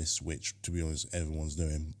Palace, which to be honest everyone's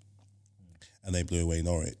doing. And they blew away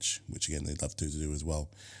Norwich, which again they'd love to do as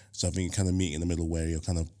well. So I think you kind of meet in the middle where you're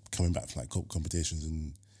kind of coming back from cup competitions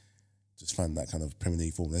and just find that kind of Premier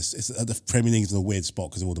League form. The Premier League's in a weird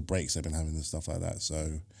spot because of all the breaks they've been having and stuff like that.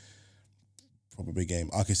 So probably a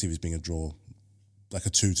game. I can see this being a draw, like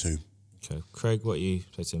a 2-2. Okay, Craig, what you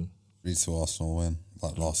say to him? 3-2 Arsenal win,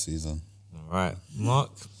 like last season. All right,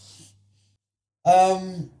 Mark. I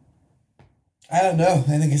don't know.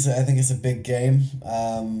 I think it's a big game.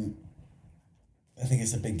 I think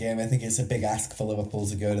it's a big game. I think it's a big ask for Liverpool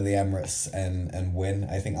to go to the Emirates and win.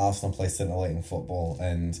 I think Arsenal play scintillating football,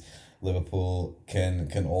 and Liverpool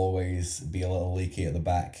can always be a little leaky at the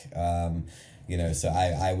back. So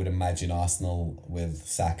I would imagine Arsenal with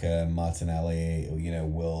Saka, Martinelli,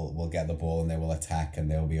 will get the ball and they will attack and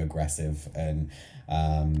they'll be aggressive, and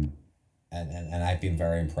I've been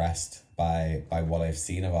very impressed by what I've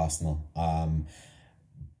seen of Arsenal.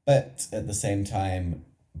 But at the same time,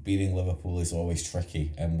 beating Liverpool is always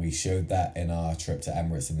tricky, and we showed that in our trip to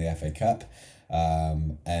Emirates in the FA Cup.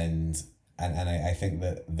 And I think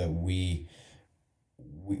that we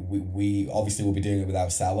obviously will be doing it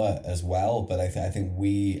without Salah as well, but I think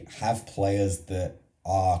we have players that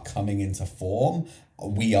are coming into form.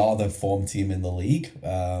 We are the form team in the league,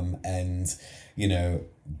 and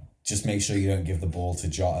just make sure you don't give the ball to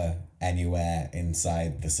Jota anywhere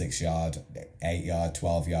inside the 6-yard, 8-yard,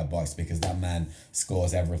 12-yard box, because that man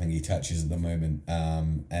scores everything he touches at the moment.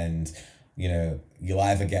 And you'll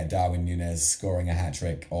either get Darwin Núñez scoring a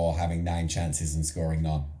hat-trick or having 9 chances and scoring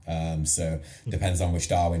none. So depends on which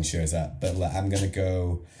Darwin shows up. But I'm gonna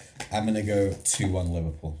go 2-1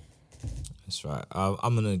 Liverpool. That's right.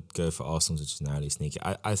 I'm gonna go for Arsenal, which is narrowly sneaky.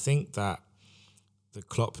 I think that the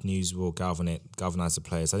Klopp news will galvanise the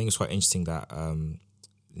players. I think it's quite interesting that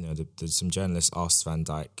there's some journalists asked Van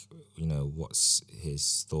Dijk, what's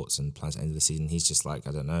his thoughts and plans at the end of the season. He's just like,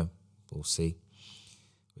 I don't know, we'll see.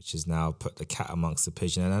 Which has now put the cat amongst the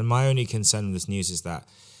pigeon. And my only concern with this news is that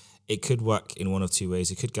it could work in one of two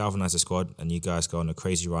ways. It could galvanise the squad, and you guys go on a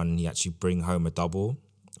crazy run, and you actually bring home a double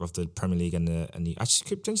of the Premier League, and you actually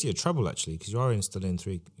could potentially a treble actually, because you are still in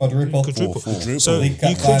 3 quadruple. So you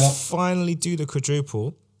could finally do the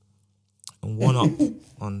quadruple and one up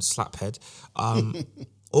on Slaphead,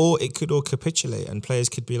 or it could all capitulate, and players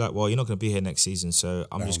could be like, well, you're not going to be here next season, so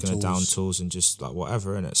I'm just going to down tools and just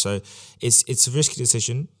whatever, innit? So it's a risky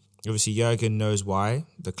decision. Obviously, Jurgen knows why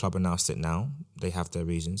the club announced it now. They have their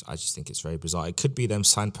reasons. I just think it's very bizarre. It could be them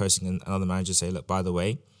signposting another manager say, look, by the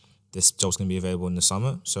way, this job's going to be available in the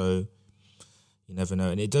summer. So you never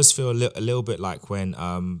know. And it does feel a little bit like when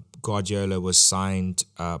Guardiola was signed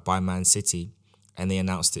by Man City and they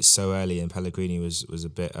announced it so early and Pellegrini was a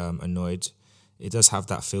bit annoyed. It does have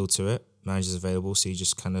that feel to it. Managers available, so you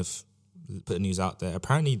just kind of put the news out there.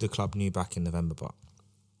 Apparently the club knew back in November, but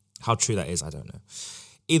how true that is, I don't know.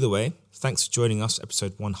 Either way, thanks for joining us,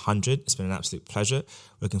 episode 100. It's been an absolute pleasure.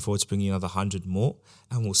 Looking forward to bringing you another 100 more,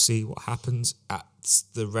 and we'll see what happens at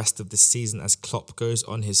the rest of the season as Klopp goes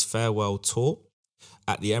on his farewell tour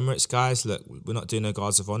at the Emirates. Guys, look, we're not doing no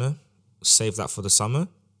guards of honour. Save that for the summer.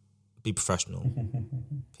 Be professional.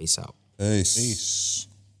 Peace out. Peace.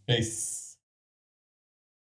 Peace.